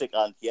walk-up music,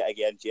 and yet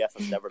again Jeff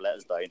has never let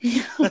us down.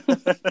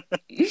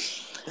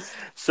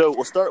 So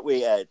we'll start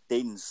with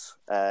Dean's.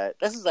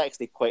 This is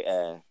actually quite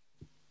a,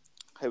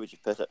 how would you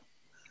put it?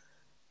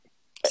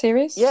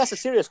 Serious? Yeah, it's a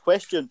serious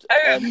question.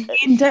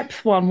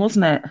 In-depth one,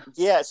 wasn't it?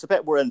 Yeah, it's a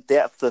bit more in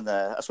depth, and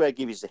that's why I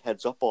gave you the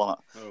heads up on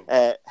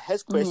it.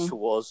 His question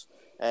was,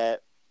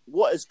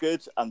 what is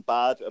good and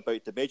bad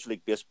about the Major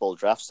League Baseball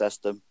draft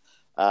system,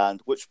 and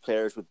which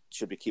players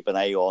should we keep an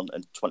eye on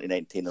in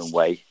 2019 and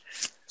why?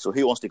 So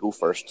who wants to go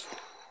first?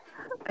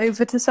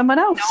 Over to someone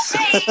else.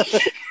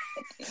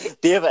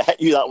 David,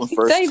 hit you that one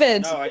first.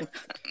 David. No,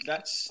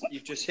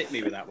 you've just hit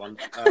me with that one.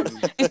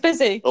 He's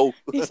busy. Oh,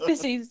 He's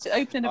busy. He's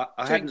opening a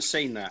I drink. hadn't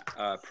seen that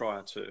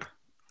prior to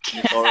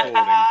all right.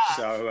 recording,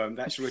 so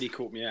that's really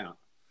caught me out.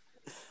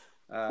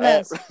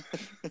 Les.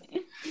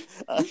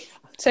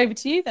 It's over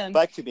to you then.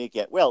 Back to me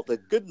again. Well, the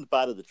good and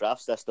bad of the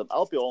draft system.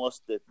 I'll be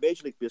honest, the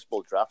Major League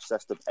Baseball draft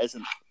system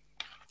isn't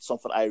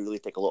something I really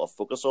take a lot of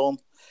focus on,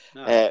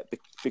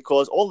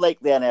 because unlike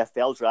the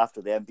NFL draft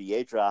or the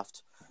NBA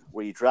draft,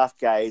 where you draft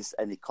guys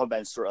and they come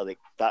in sort of like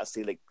that's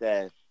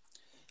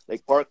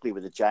like Barkley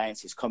with the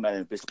Giants, he's come in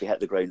and basically hit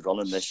the ground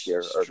running this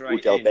year, or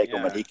Odell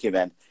Beckham when he came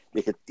in.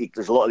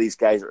 There's a lot of these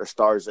guys that are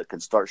stars that can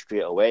start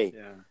straight away.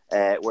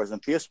 Yeah. Whereas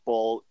in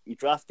baseball, you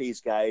draft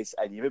these guys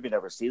and you maybe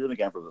never see them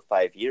again for about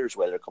 5 years,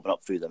 while they're coming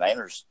up through the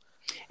minors.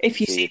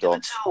 If you see them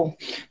at all.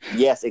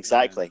 Yes,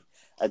 exactly.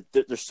 And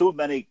there's so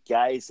many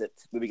guys that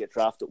maybe get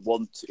drafted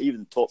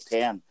even top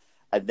 10,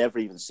 and never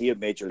even see a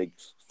major league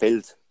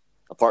field,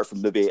 apart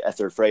from maybe if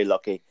they're very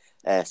lucky,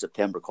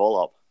 September call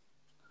up,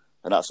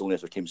 and that's only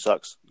if their team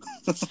sucks.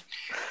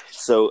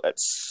 So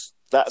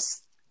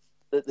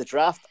the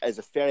draft is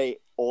a very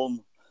how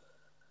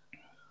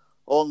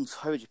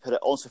would you put it,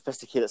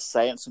 unsophisticated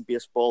science in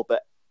baseball,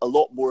 but a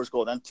lot more has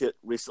gone into it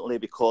recently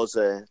because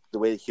the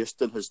way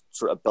Houston has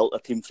sort of built a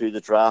team through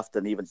the draft,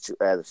 and even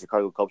the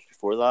Chicago Cubs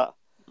before that.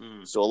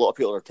 So a lot of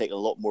people are taking a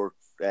lot more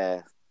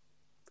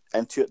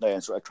into it now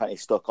and sort of trying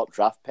to stock up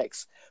draft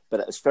picks, but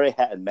it's very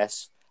hit and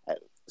miss.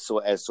 So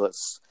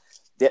it's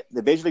the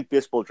Major League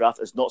Baseball draft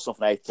is not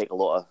something I take a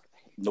lot of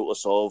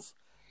notice of.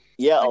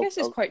 Yeah, I guess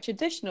it's quite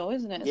traditional,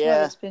 isn't it? Yeah.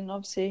 Well, it's been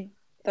obviously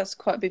that's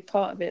quite a big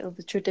part of it, of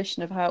the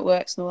tradition of how it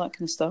works and all that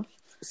kind of stuff.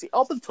 See,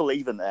 up until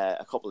even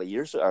a couple of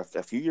years or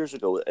a few years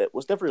ago, it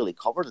was never really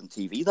covered on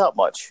TV that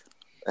much.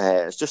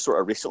 It's just sort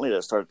of recently that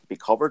it started to be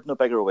covered in a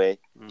bigger way.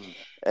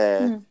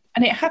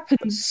 And it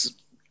happens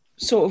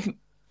sort of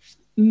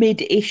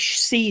mid-ish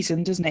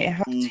season, doesn't it? It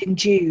happens in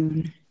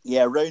June.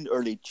 Yeah, around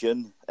early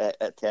June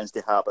it tends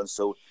to happen.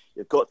 So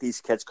you've got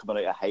these kids coming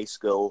out of high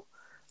school,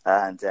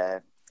 and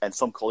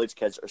some college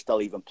kids are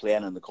still even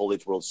playing in the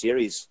College World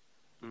Series,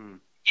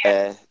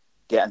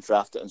 getting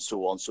drafted and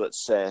so on. So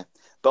it's. But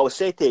I would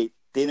say to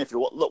Dane, if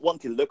you're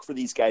wanting to look for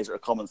these guys that are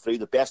coming through,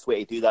 the best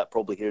way to do that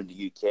probably here in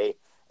the UK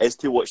is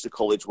to watch the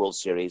College World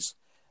Series,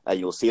 and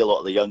you'll see a lot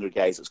of the younger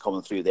guys that's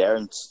coming through there,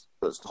 and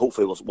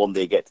hopefully we'll one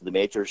day get to the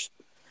majors.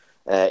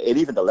 And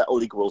even the Little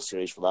League World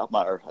Series, for that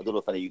matter. I don't know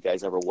if any of you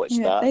guys ever watched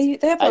that. They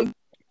have one,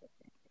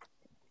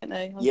 don't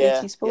they, on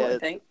BT Sport, I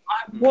think.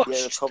 I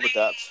watched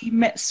the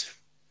Mets,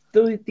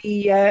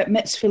 the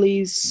Mets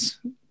Phillies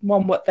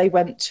one. What they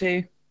went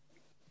to.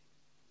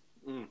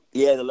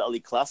 Yeah, the Little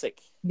League Classic.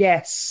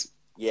 Yes.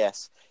 Yeah,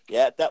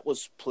 that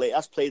was played.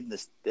 That's played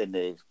in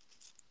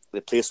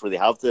the place where they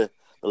have the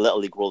Little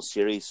League World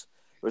Series.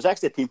 There was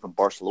actually a team from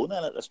Barcelona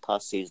in it this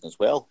past season as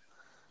well,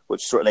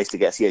 which is sort of nice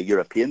to see a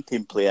European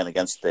team playing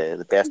against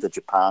the best of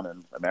Japan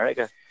and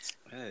America.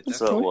 Yeah,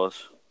 so it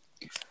was.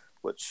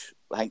 which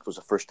I think was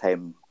the first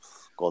time,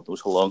 God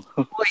knows how long.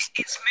 Well,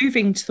 it's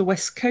moving to the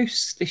West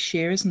Coast this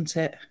year, isn't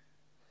it?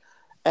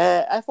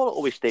 I thought it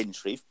always stayed in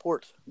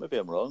Shreveport. Maybe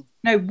I'm wrong.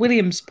 No,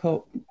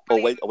 Williamsport.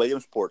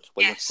 Williamsport.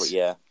 Yes.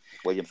 Yeah.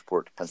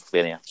 Williamsport,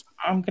 Pennsylvania.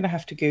 I'm going to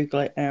have to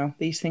Google it now.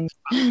 These things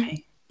bug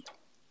me.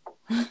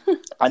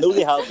 I know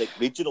they have like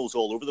regionals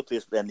all over the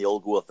place, but then they all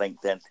go, I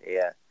think, then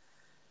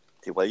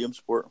to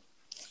Williamsport.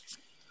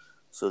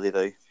 So they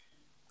do.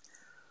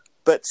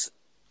 But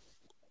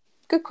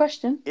Good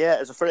question. yeah,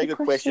 it's a very good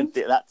question.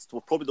 That's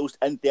probably the most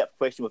in-depth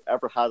question we've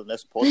ever had on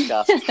this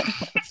podcast.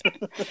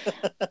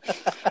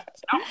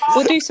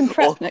 We'll do some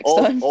prep next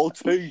time. All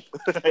 2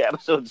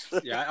 episodes.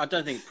 Yeah, I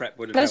don't think prep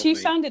would have Because helped you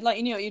me. sounded like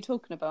you knew what you were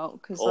talking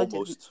about. Because I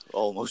didn't.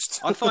 Almost.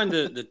 I find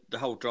the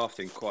whole draft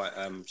thing quite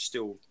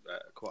still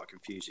quite a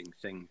confusing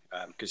thing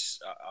because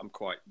I'm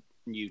quite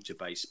new to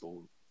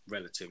baseball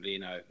relatively.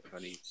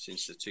 Only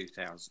since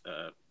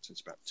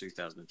since about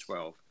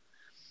 2012.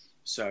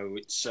 So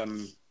it's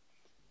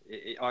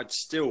I'd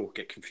still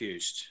get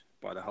confused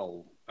by the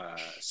whole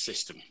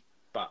system,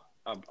 but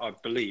I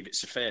believe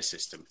it's a fair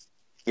system.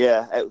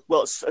 Yeah,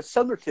 well, it's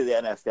similar to the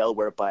NFL,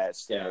 whereby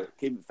it's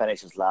team that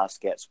finishes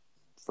last gets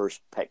first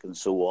pick and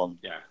so on.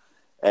 Yeah.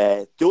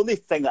 The only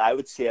thing that I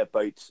would say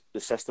about the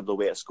system, the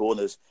way it's going,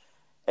 is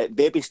it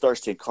maybe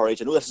starts to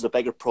encourage. I know this is a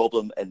bigger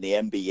problem in the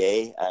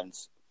NBA and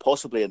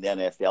possibly in the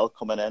NFL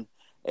coming in,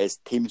 is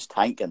teams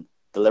tanking,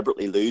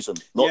 deliberately losing,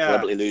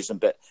 deliberately losing,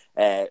 but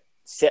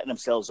setting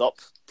themselves up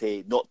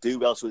to not do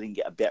well so they can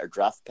get a better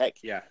draft pick.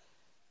 Yeah.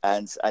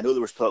 And I know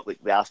there was talk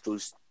like the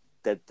Astros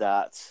did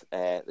that,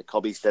 the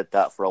Cubbies did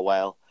that for a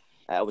while.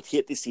 I would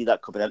hate to see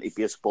that coming into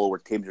baseball where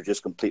teams are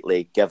just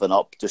completely giving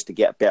up just to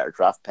get better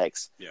draft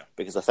picks. Yeah.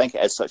 Because I think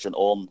it is such an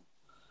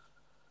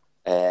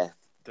then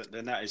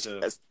that is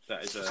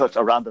such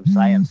a random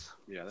science.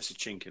 Yeah, that's a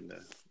chink in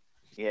there.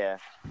 Yeah.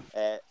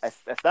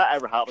 If that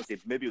ever happens,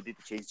 maybe we'll need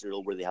to change the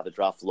rule where they have a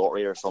draft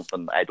lottery or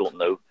something. I don't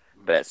know.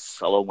 But it's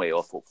a long way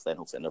off. Hopefully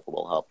it never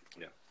will happen.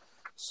 Yeah.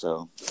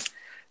 So,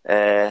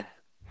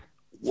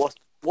 what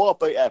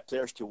about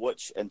players to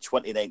watch in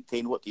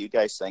 2019? What do you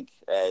guys think?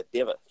 David,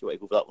 do you want to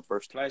go for that one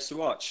first? Players to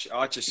watch.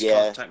 I just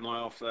can't take my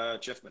eye off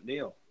Jeff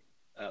McNeil.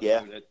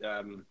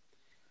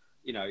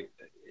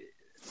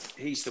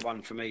 He's the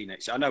one for me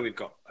next. I know we've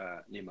got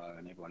Nimmo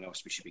and everyone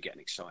else we should be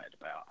getting excited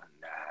about,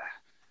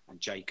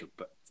 and Jacob,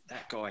 but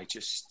that guy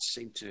just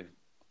seemed to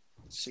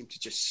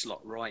just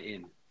slot right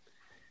in.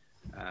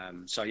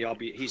 So yeah,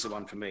 he's the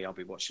one for me. I'll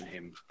be watching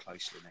him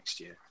closely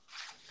next year.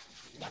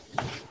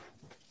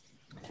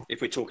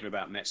 If we're talking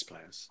about Mets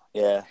players.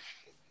 Yeah.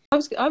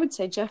 I would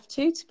say Jeff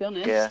too, to be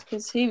honest,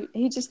 because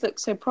he just looked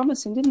so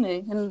promising, didn't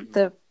he?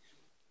 And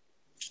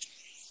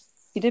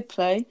he did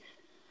play.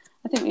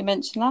 I think we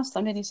mentioned last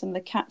time, didn't he, some of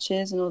the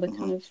catches and all the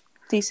kind of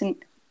decent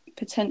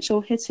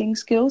potential hitting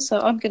skills. So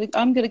I'm gonna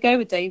go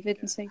with David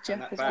and say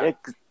Jeff as well. Yeah,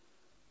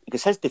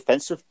 because his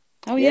defensive.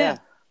 Oh yeah,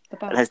 the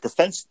bat. And his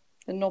defense.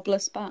 The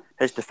knobless bat.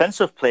 His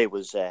defensive play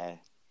was a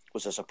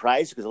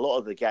surprise because a lot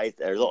of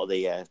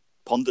the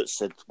pundits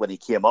said when he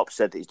came up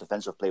said that his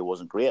defensive play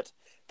wasn't great,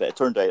 but it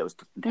turned out it was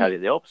entirely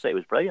the opposite. It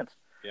was brilliant.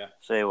 Yeah.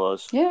 So it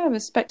was. Yeah, it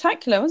was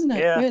spectacular, wasn't it?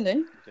 Yeah.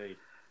 Really. Indeed.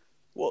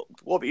 What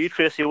about you,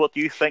 Tracy? What do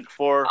you think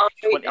for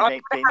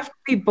 2019? I have to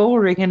be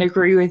boring and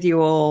agree with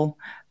you all.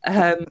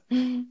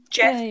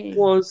 Jeff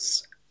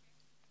was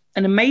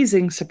an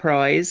amazing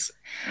surprise,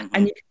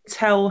 and you can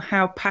tell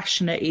how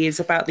passionate he is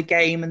about the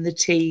game and the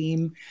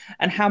team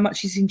and how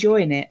much he's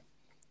enjoying it.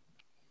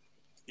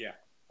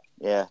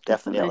 Yeah,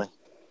 definitely.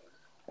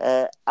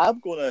 I'm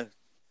going to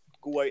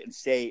go out and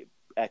say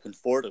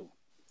Conforto.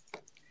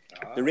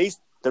 The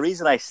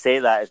reason I say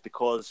that is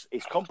because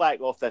he's come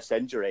back off this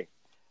injury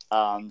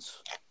and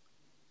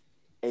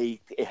he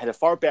had a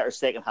far better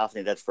second half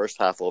than he did first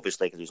half,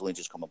 obviously, because he was only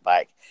just coming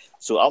back.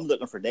 So I'm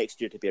looking for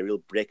next year to be a real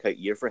breakout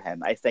year for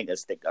him. I think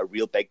it's a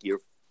real big year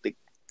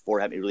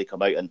for him to really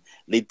come out and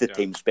lead the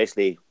team,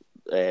 especially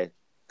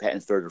hitting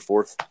third or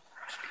fourth.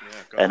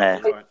 Yeah,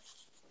 right.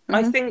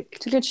 I think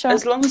it's a good shot.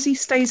 As long as he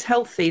stays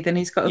healthy, then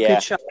he's got a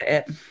good shot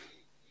at it.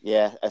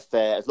 Yeah, as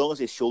long as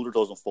his shoulder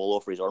doesn't fall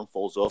off or his arm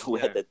falls off, we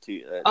had that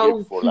year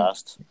before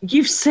last.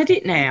 You've said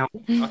it now.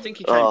 I think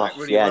he came back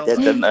really well. Yeah, I did,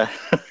 didn't I?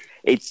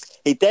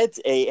 He did.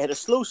 He had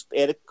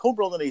a home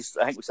run on his.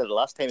 I think we said it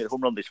last time. He had a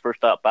home run on his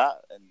first at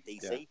bat in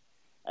DC,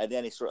 and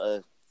then he sort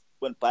of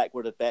went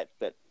backward a bit.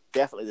 But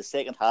definitely the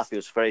second half he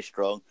was very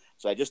strong.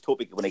 So I just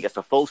hope when he gets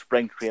a full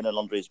spring training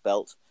under his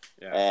belt,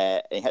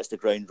 and he hits the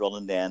ground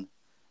running then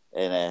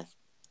in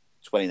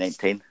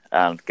 2019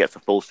 and gets a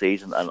full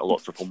season and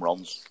lots of home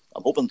runs.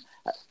 I'm hoping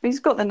he's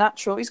got the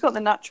natural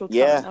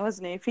talent now,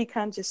 hasn't he? If he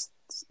can just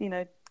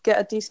get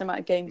a decent amount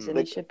of games in,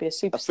 he should be a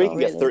superstar. If we can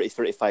get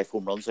 30-35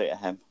 home runs out of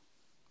him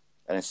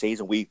in a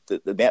season,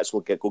 the Mets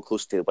will go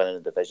close to winning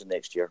the division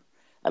next year.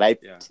 And I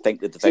think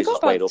the division's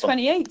wide open.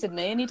 28, didn't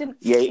he? And he didn't.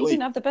 He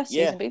didn't have the best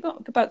season, but he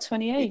got about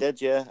 28. He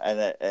did, yeah. And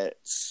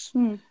that's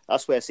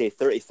why I say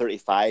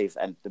 30-35,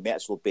 and the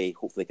Mets will be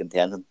hopefully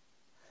contending.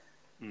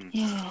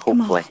 Yeah,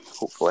 hopefully.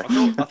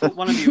 I thought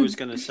one of you was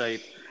going to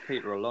say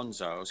Peter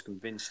Alonso. I was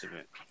convinced of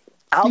it.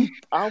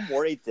 I'm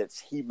worried that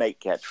he might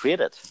get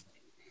traded.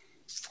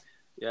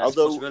 Yeah, it's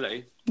a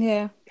possibility.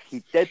 Yeah.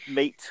 He did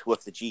meet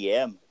with the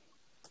GM,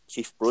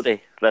 Chief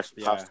Brody, this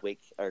past week.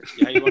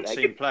 He wanted to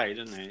see him play,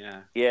 didn't he?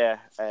 Yeah.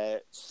 Yeah.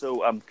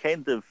 So I'm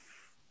kind of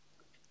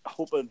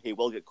hoping he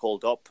will get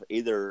called up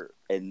either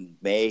in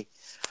May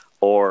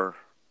or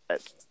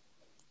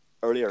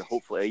earlier,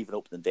 hopefully, even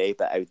opening day.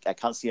 But I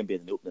can't see him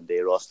being in the opening day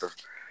roster.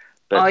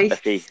 But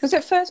was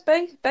it first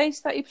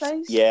base that he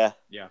plays? Yeah.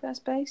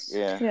 First base?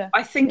 Yeah.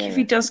 I think if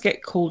he does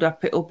get called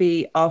up, it'll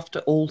be after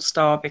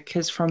All-Star,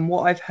 because from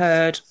what I've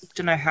heard,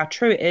 don't know how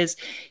true it is,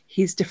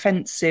 his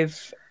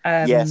defensive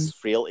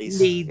frailties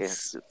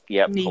needs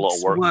a lot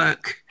of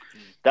work.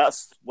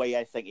 That's why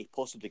I think he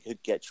possibly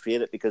could get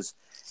traded, because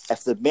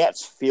if the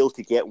Mets fail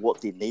to get what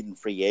they need in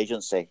free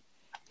agency,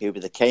 he'll be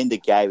the kind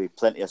of guy with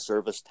plenty of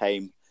service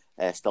time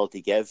still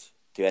to give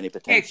to any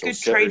potential good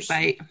suitors.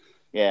 trade bait.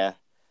 Yeah.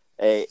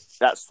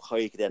 That's how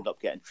you could end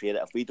up getting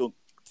traded. If we don't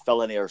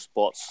fill any of our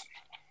spots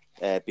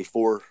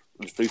before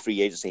through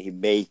free agency, he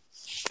may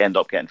end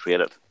up getting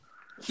traded.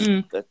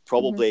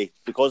 Probably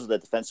because of the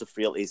defensive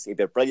frailties, he'd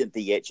be a brilliant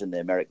DH in the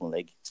American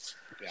League.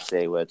 Yeah.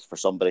 Say would for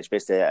somebody,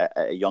 especially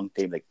a young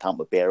team like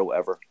Tampa Bay or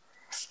whatever.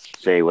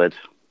 Say would.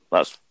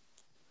 That's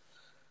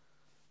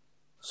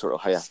sort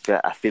of how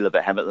I feel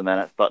about him at the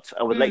minute. But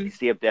I would like to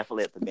see him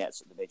definitely at the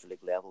Mets at the major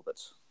league level.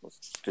 But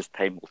just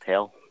time will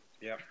tell.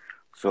 Yeah.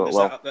 So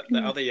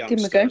the other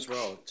youngster as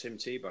well, Tim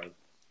Tebow.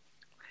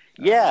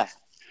 Yeah.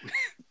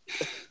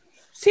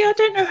 See, I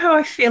don't know how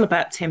I feel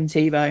about Tim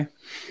Tebow.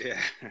 Yeah.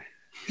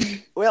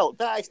 Well,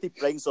 that actually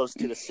brings us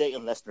to the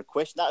second listener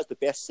question. That is the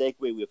best segue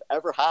we've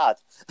ever had.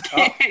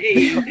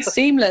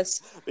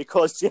 Seamless.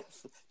 Because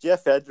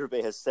Jeff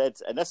Enderby has said,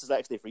 and this is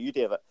actually for you,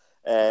 David.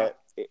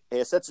 He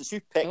has said since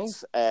you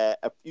picked,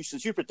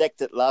 since you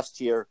predicted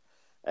last year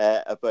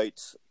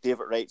about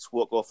David Wright's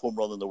walk-off home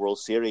run in the World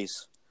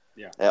Series.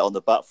 Yeah. On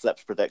the bat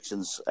flips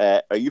predictions,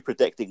 are you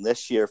predicting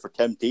this year for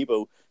Tim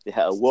Tebow to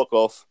hit a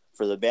walk-off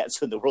for the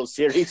Mets in the World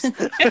Series?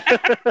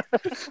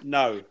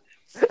 No.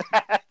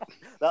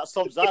 That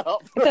sums that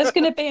up. If there's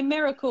going to be a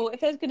miracle,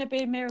 it'll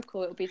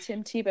be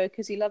Tim Tebow,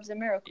 because he loves a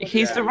miracle.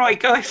 He's the right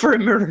guy for a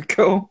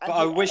miracle. But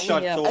I wish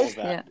I'd thought of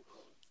that.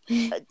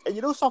 Yeah. And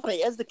you know something?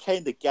 He is the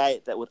kind of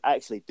guy that would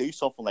actually do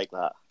something like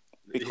that,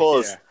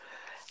 because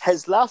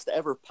his last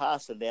ever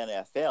pass in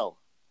the NFL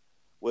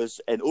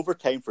was in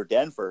overtime for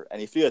Denver, and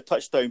he threw a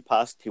touchdown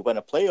pass to win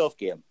a playoff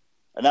game,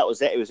 and that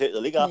was it. He was out of the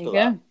league after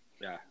that.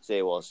 Yeah, so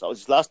he was. That was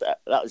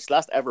his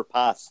last ever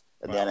pass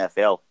in the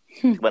NFL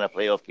to win a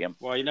playoff game.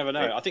 Well, you never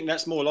know. Right. I think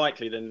that's more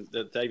likely than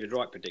the David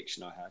Wright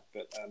prediction I had.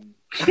 But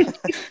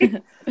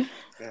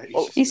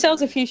he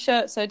sells a few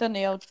shirts, though, doesn't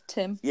he, old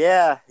Tim?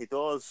 Yeah, he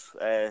does.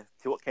 To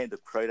what kind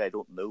of crowd, I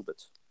don't know,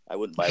 but I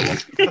wouldn't buy one.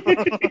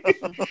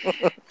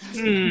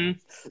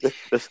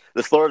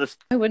 The Florida.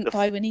 I wouldn't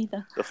buy one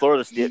either. The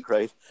Florida State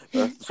crowd.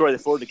 The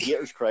Florida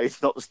Gators crowd.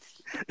 Not the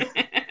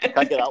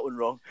can't get that one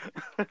wrong.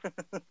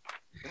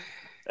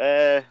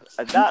 And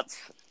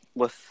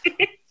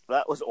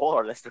that was all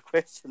our list of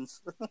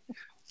questions.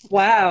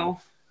 Wow.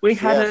 We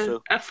had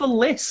a full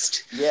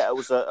list. Yeah, it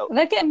was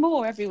they're getting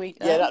more every week,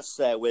 though. Yeah, that's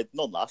we had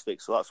none last week,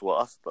 so that's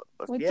what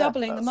we're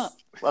doubling them up.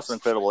 That's an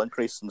incredible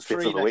increase in the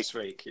space of the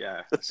week.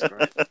 Yeah, that's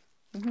great.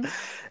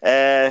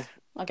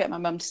 I'll get my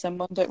mum to send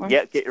one, don't worry.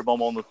 Yeah, get your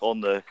mum on the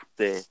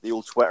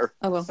old Twitter.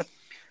 I will.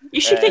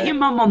 You should get your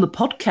mum on the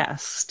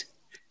podcast.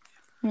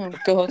 Oh,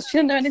 God. She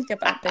doesn't know anything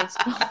about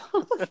baseball.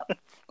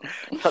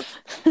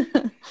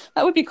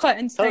 That would be quite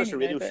insane. Tell us a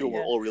radio show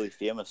we're all really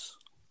famous.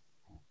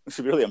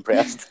 She's really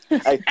impressed.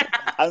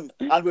 And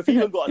we've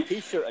even got a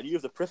T-shirt, and you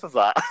have the proof of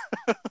that.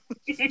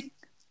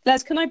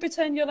 Les, can I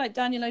pretend you're like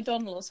Daniel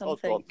O'Donnell or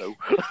something? Oh, God, no.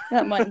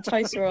 That might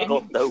entice her on.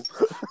 God, no.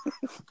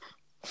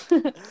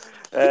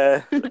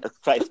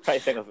 Try to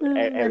think of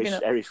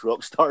Irish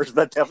rock stars,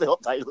 but definitely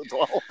not Daniel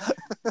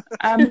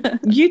O'Donnell.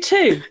 You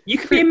too. You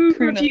could be a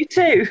member of you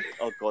too.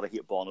 Oh, God, I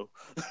hate Bono.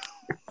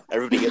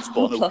 Everybody gets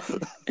Bono.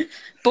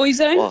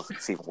 Boyzone? Oh,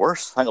 it's even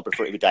worse. I think I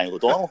prefer to be Daniel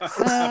O'Donnell.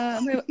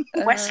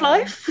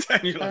 Westlife?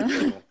 Daniel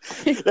O'Donnell.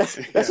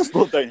 This has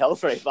slowed downhill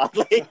very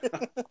badly.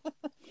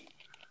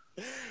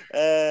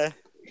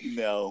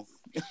 No.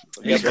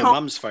 He's my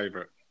mum's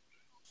favourite.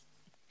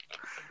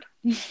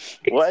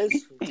 What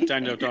is?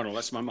 Daniel O'Donnell.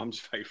 That's my mum's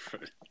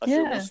favourite. That's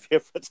your mum's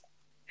favourite.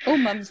 All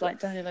mums like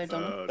Daniel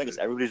O'Donnell. I think it's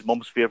everybody's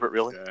mum's favourite,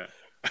 really.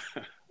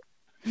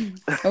 Yeah.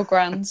 Or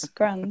grands.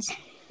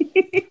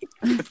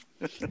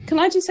 Can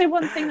I just say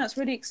one thing that's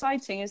really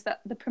exciting is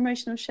that the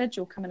promotional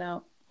schedule coming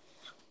out.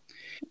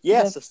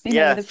 Yes,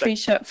 the free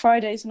shirt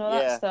Fridays and all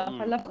that stuff.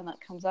 I love when that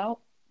comes out.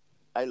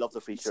 I love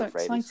the free shirt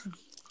Fridays. Exciting.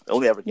 I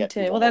only ever get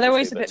too. Well, they're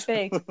always a bit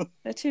big.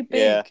 They're too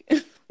big.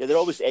 Yeah, they're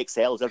always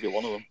XLs, every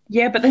one of them.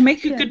 Yeah, but they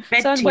make a good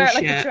bed so T-shirt. wear it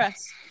like a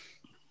dress.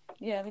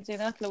 Yeah, they do.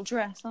 They're like a little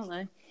dress, aren't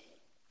they?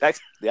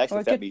 They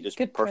actually fit me just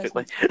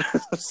perfectly.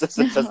 Since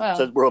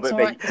we're a bit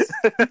big.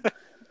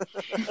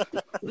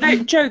 No,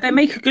 Joe, they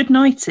make a good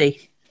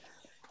nightie.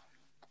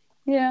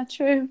 Yeah,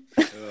 true.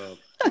 Oh,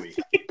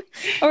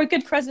 or a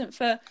good present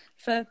for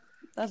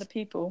other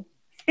people.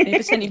 You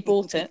pretend you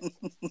bought it.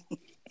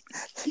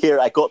 Here,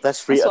 I got this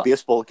free at a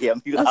baseball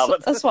game. You can have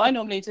it. That's what I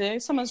normally do.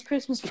 Someone's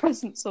Christmas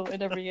present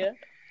sorted every year.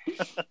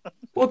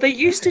 Well, they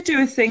used to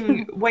do a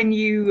thing when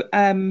you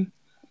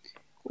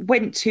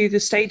went to the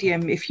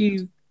stadium. If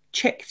you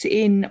checked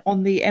in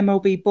on the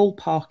MLB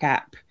Ballpark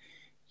app,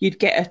 you'd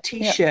get a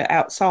T-shirt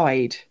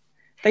outside.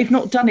 They've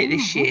not done it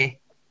this year.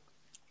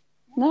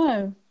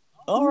 No.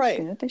 All right.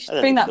 Good. They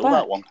should bring that back.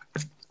 That one.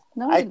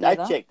 No, I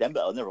checked them,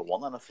 but I never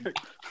won anything.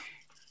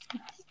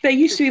 There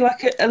used to be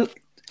like a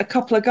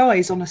couple of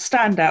guys on a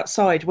stand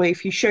outside where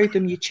if you showed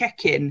them your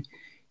check-in,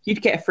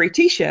 you'd get a free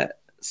T-shirt.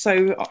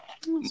 So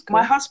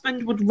my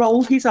husband would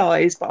roll his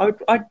eyes,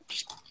 but I'd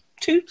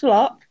tootle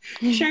up,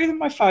 show them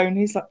my phone.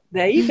 He's like,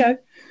 there you go.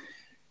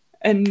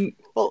 And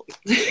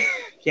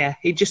yeah,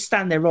 he'd just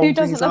stand there rolling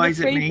his eyes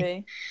at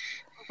me.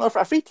 Well, for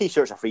a free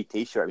T-shirt's a free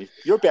T-shirt. I mean,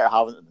 you're better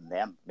having it than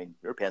them. I mean,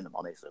 you're paying the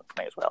money, so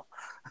might as well.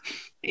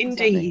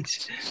 Indeed.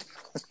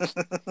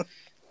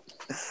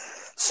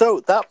 So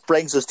that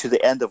brings us to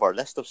the end of our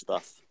list of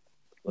stuff.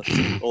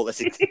 Haven't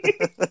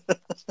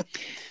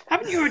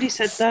you already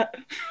said that?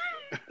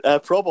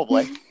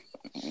 Probably.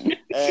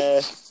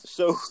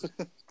 So,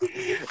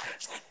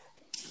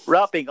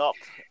 wrapping up,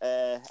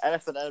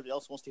 anything anybody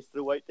else wants to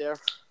throw out there?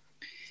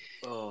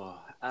 No,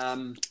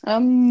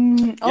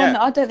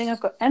 I don't think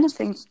I've got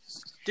anything.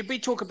 Did we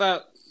talk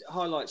about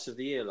highlights of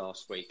the year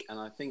last week? And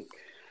I think...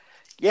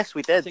 Yes,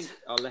 we did. I think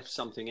I left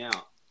something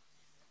out.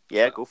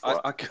 Yeah, go for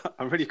it.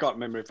 I really can't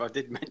remember if I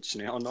did mention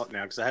it or not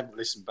now because I haven't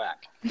listened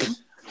back.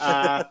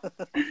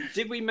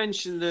 Did we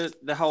mention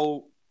the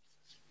whole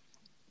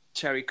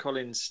Terry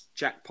Collins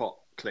jackpot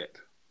clip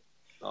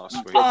last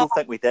week? I don't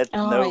think we did.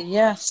 Oh, no.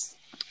 Yes.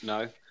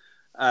 No.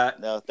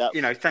 No. That...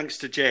 You know, thanks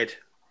to Jed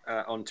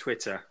on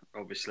Twitter,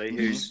 obviously,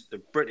 who's the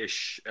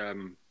British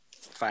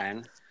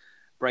fan,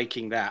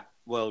 breaking that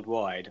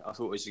worldwide. I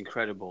thought it was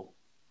incredible.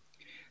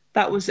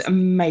 That was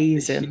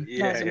amazing.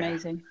 That was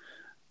amazing.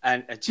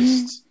 And it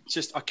just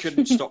I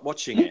couldn't stop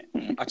watching it.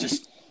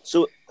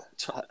 So,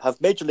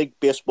 have Major League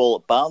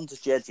Baseball banned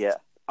Jed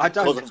yet? I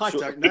don't know,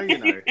 you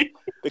know.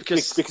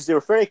 because they were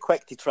very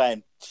quick to try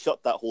and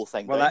shut that whole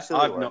thing down.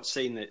 I've not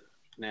seen it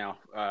now.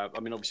 I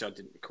mean, obviously, I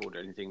didn't record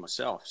anything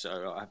myself,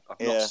 so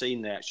I've not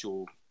seen the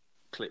actual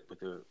clip with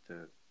the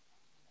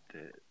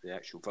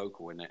actual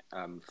vocal in it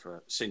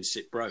since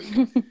it broke.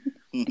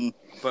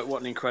 But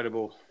what an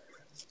incredible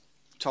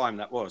time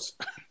that was.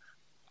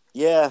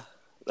 Yeah.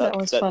 That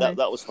was funny.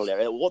 That was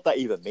hilarious. What that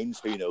even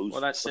means, who knows?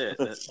 Well, that's it.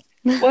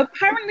 Well,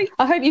 apparently...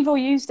 I hope you've all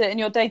used it in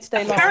your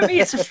day-to-day life. Apparently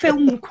it's a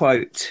film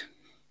quote.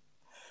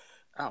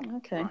 Oh,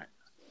 okay. Right.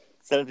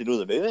 Does anybody know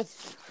the movie?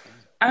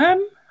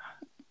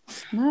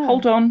 No.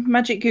 Hold on.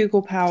 Magic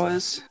Google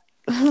powers.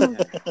 Oh,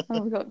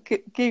 we've got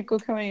Google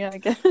coming out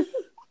again.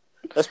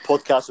 This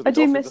podcast will be I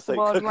do miss the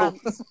wild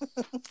rants.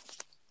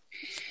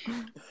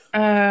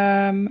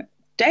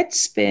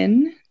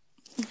 Deadspin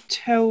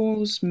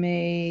tells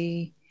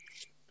me...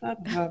 Blah,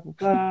 blah, blah,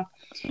 blah.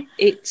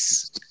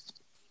 It's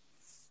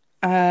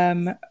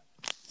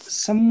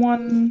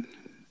someone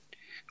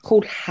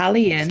called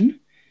Hallion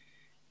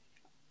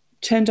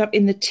turned up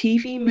in the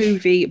TV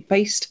movie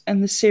based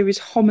on the series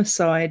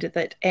Homicide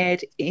that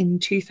aired in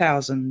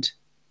 2000.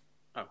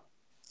 Oh.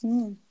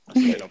 That's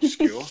a bit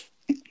obscure.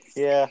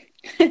 Yeah.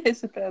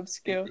 It's a bit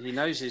obscure. He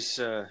knows his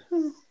TV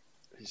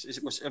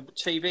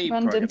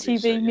random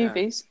TV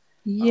movies.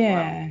 Yeah.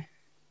 Oh, wow.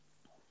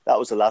 That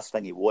was the last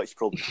thing he watched,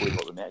 probably before he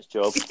got the next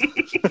job.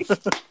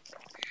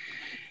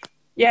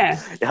 Yeah.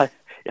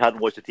 He hadn't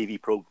watched a TV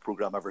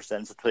program ever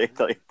since until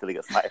he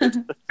got fired.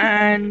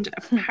 And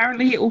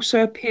apparently he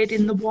also appeared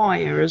in The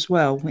Wire as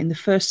well, in the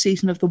first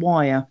season of The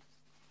Wire.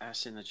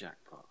 That's in the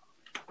jackpot.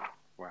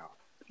 Wow.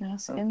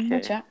 That's in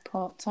the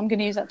jackpot. I'm going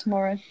to use that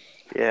tomorrow.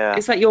 Yeah.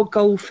 Is that your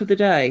goal for the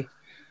day?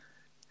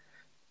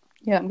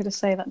 Yeah, I'm going to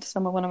say that to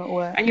someone when I'm at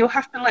work. And you'll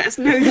have to let us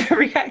know their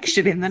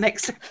reaction in the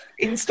next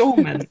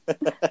instalment.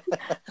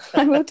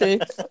 I will do.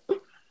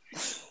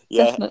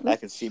 Yeah, definitely. I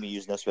can see me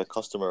using this with a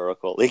customer or a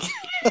colleague.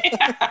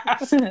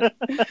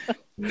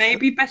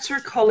 Maybe better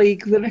a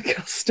colleague than a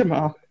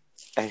customer.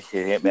 You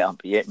ain't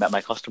met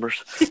my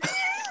customers.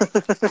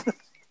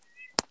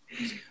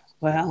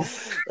 Well.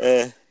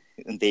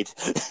 Indeed.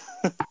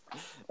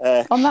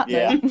 On that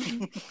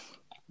note.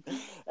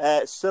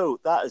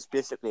 So that is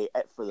basically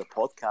it for the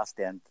podcast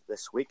then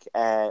this week.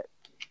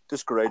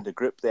 Just go around the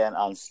group then,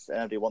 and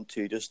anybody want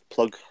to just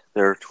plug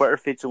their Twitter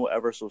feeds and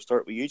whatever. So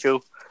start with you,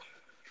 Joe.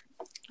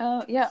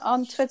 Yeah,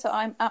 on Twitter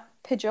I'm at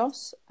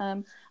Pidgeos.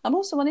 I'm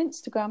also on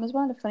Instagram as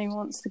well. If anyone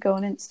wants to go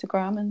on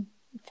Instagram and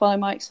follow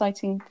my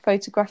exciting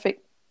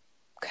photographic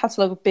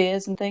catalogue of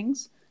beers and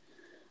things,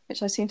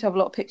 which I seem to have a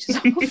lot of pictures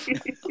of.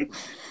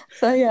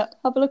 So yeah,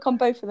 have a look on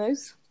both of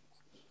those.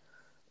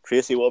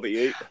 Tracy, what about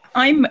you?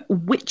 I'm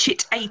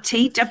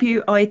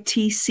Witchit80,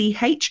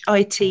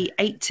 WITCHIT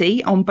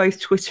 80 on both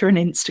Twitter and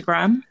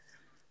Instagram.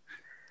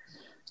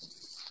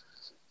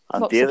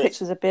 And Lots David? of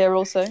pictures of beer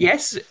also.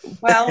 Yes,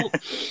 well,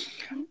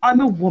 I'm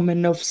a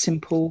woman of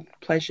simple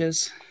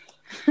pleasures.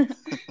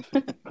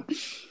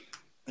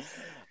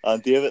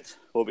 And David?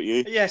 What about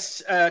you?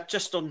 Yes,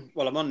 just on.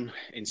 Well, I'm on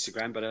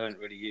Instagram, but I don't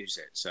really use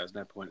it, so there's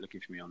no point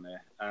looking for me on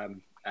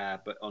there.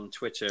 But on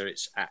Twitter,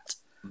 it's at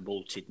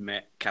Malted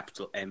Met,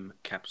 capital M,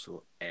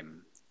 capital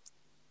M.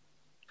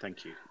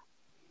 Thank you.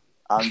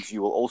 And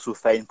you will also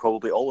find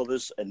probably all of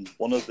us in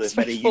one of the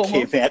many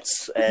UK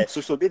Mets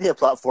social media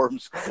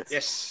platforms.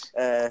 Yes.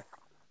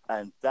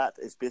 And that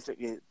is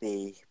basically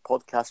the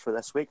podcast for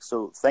this week.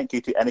 So thank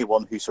you to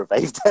anyone who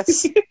survived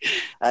this.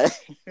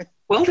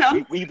 Well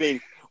done.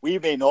 We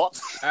may not.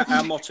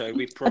 Our motto,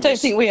 we promise. I don't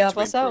think we have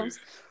ourselves.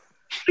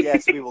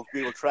 Yes, we will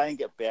try and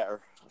get better.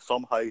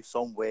 Somehow,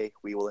 some way,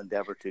 we will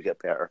endeavour to get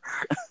better.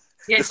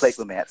 Yes. Just like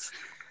the Mets.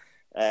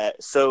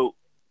 So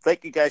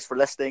thank you guys for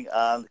listening,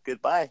 and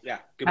goodbye. Yeah,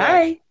 goodbye.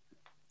 Bye.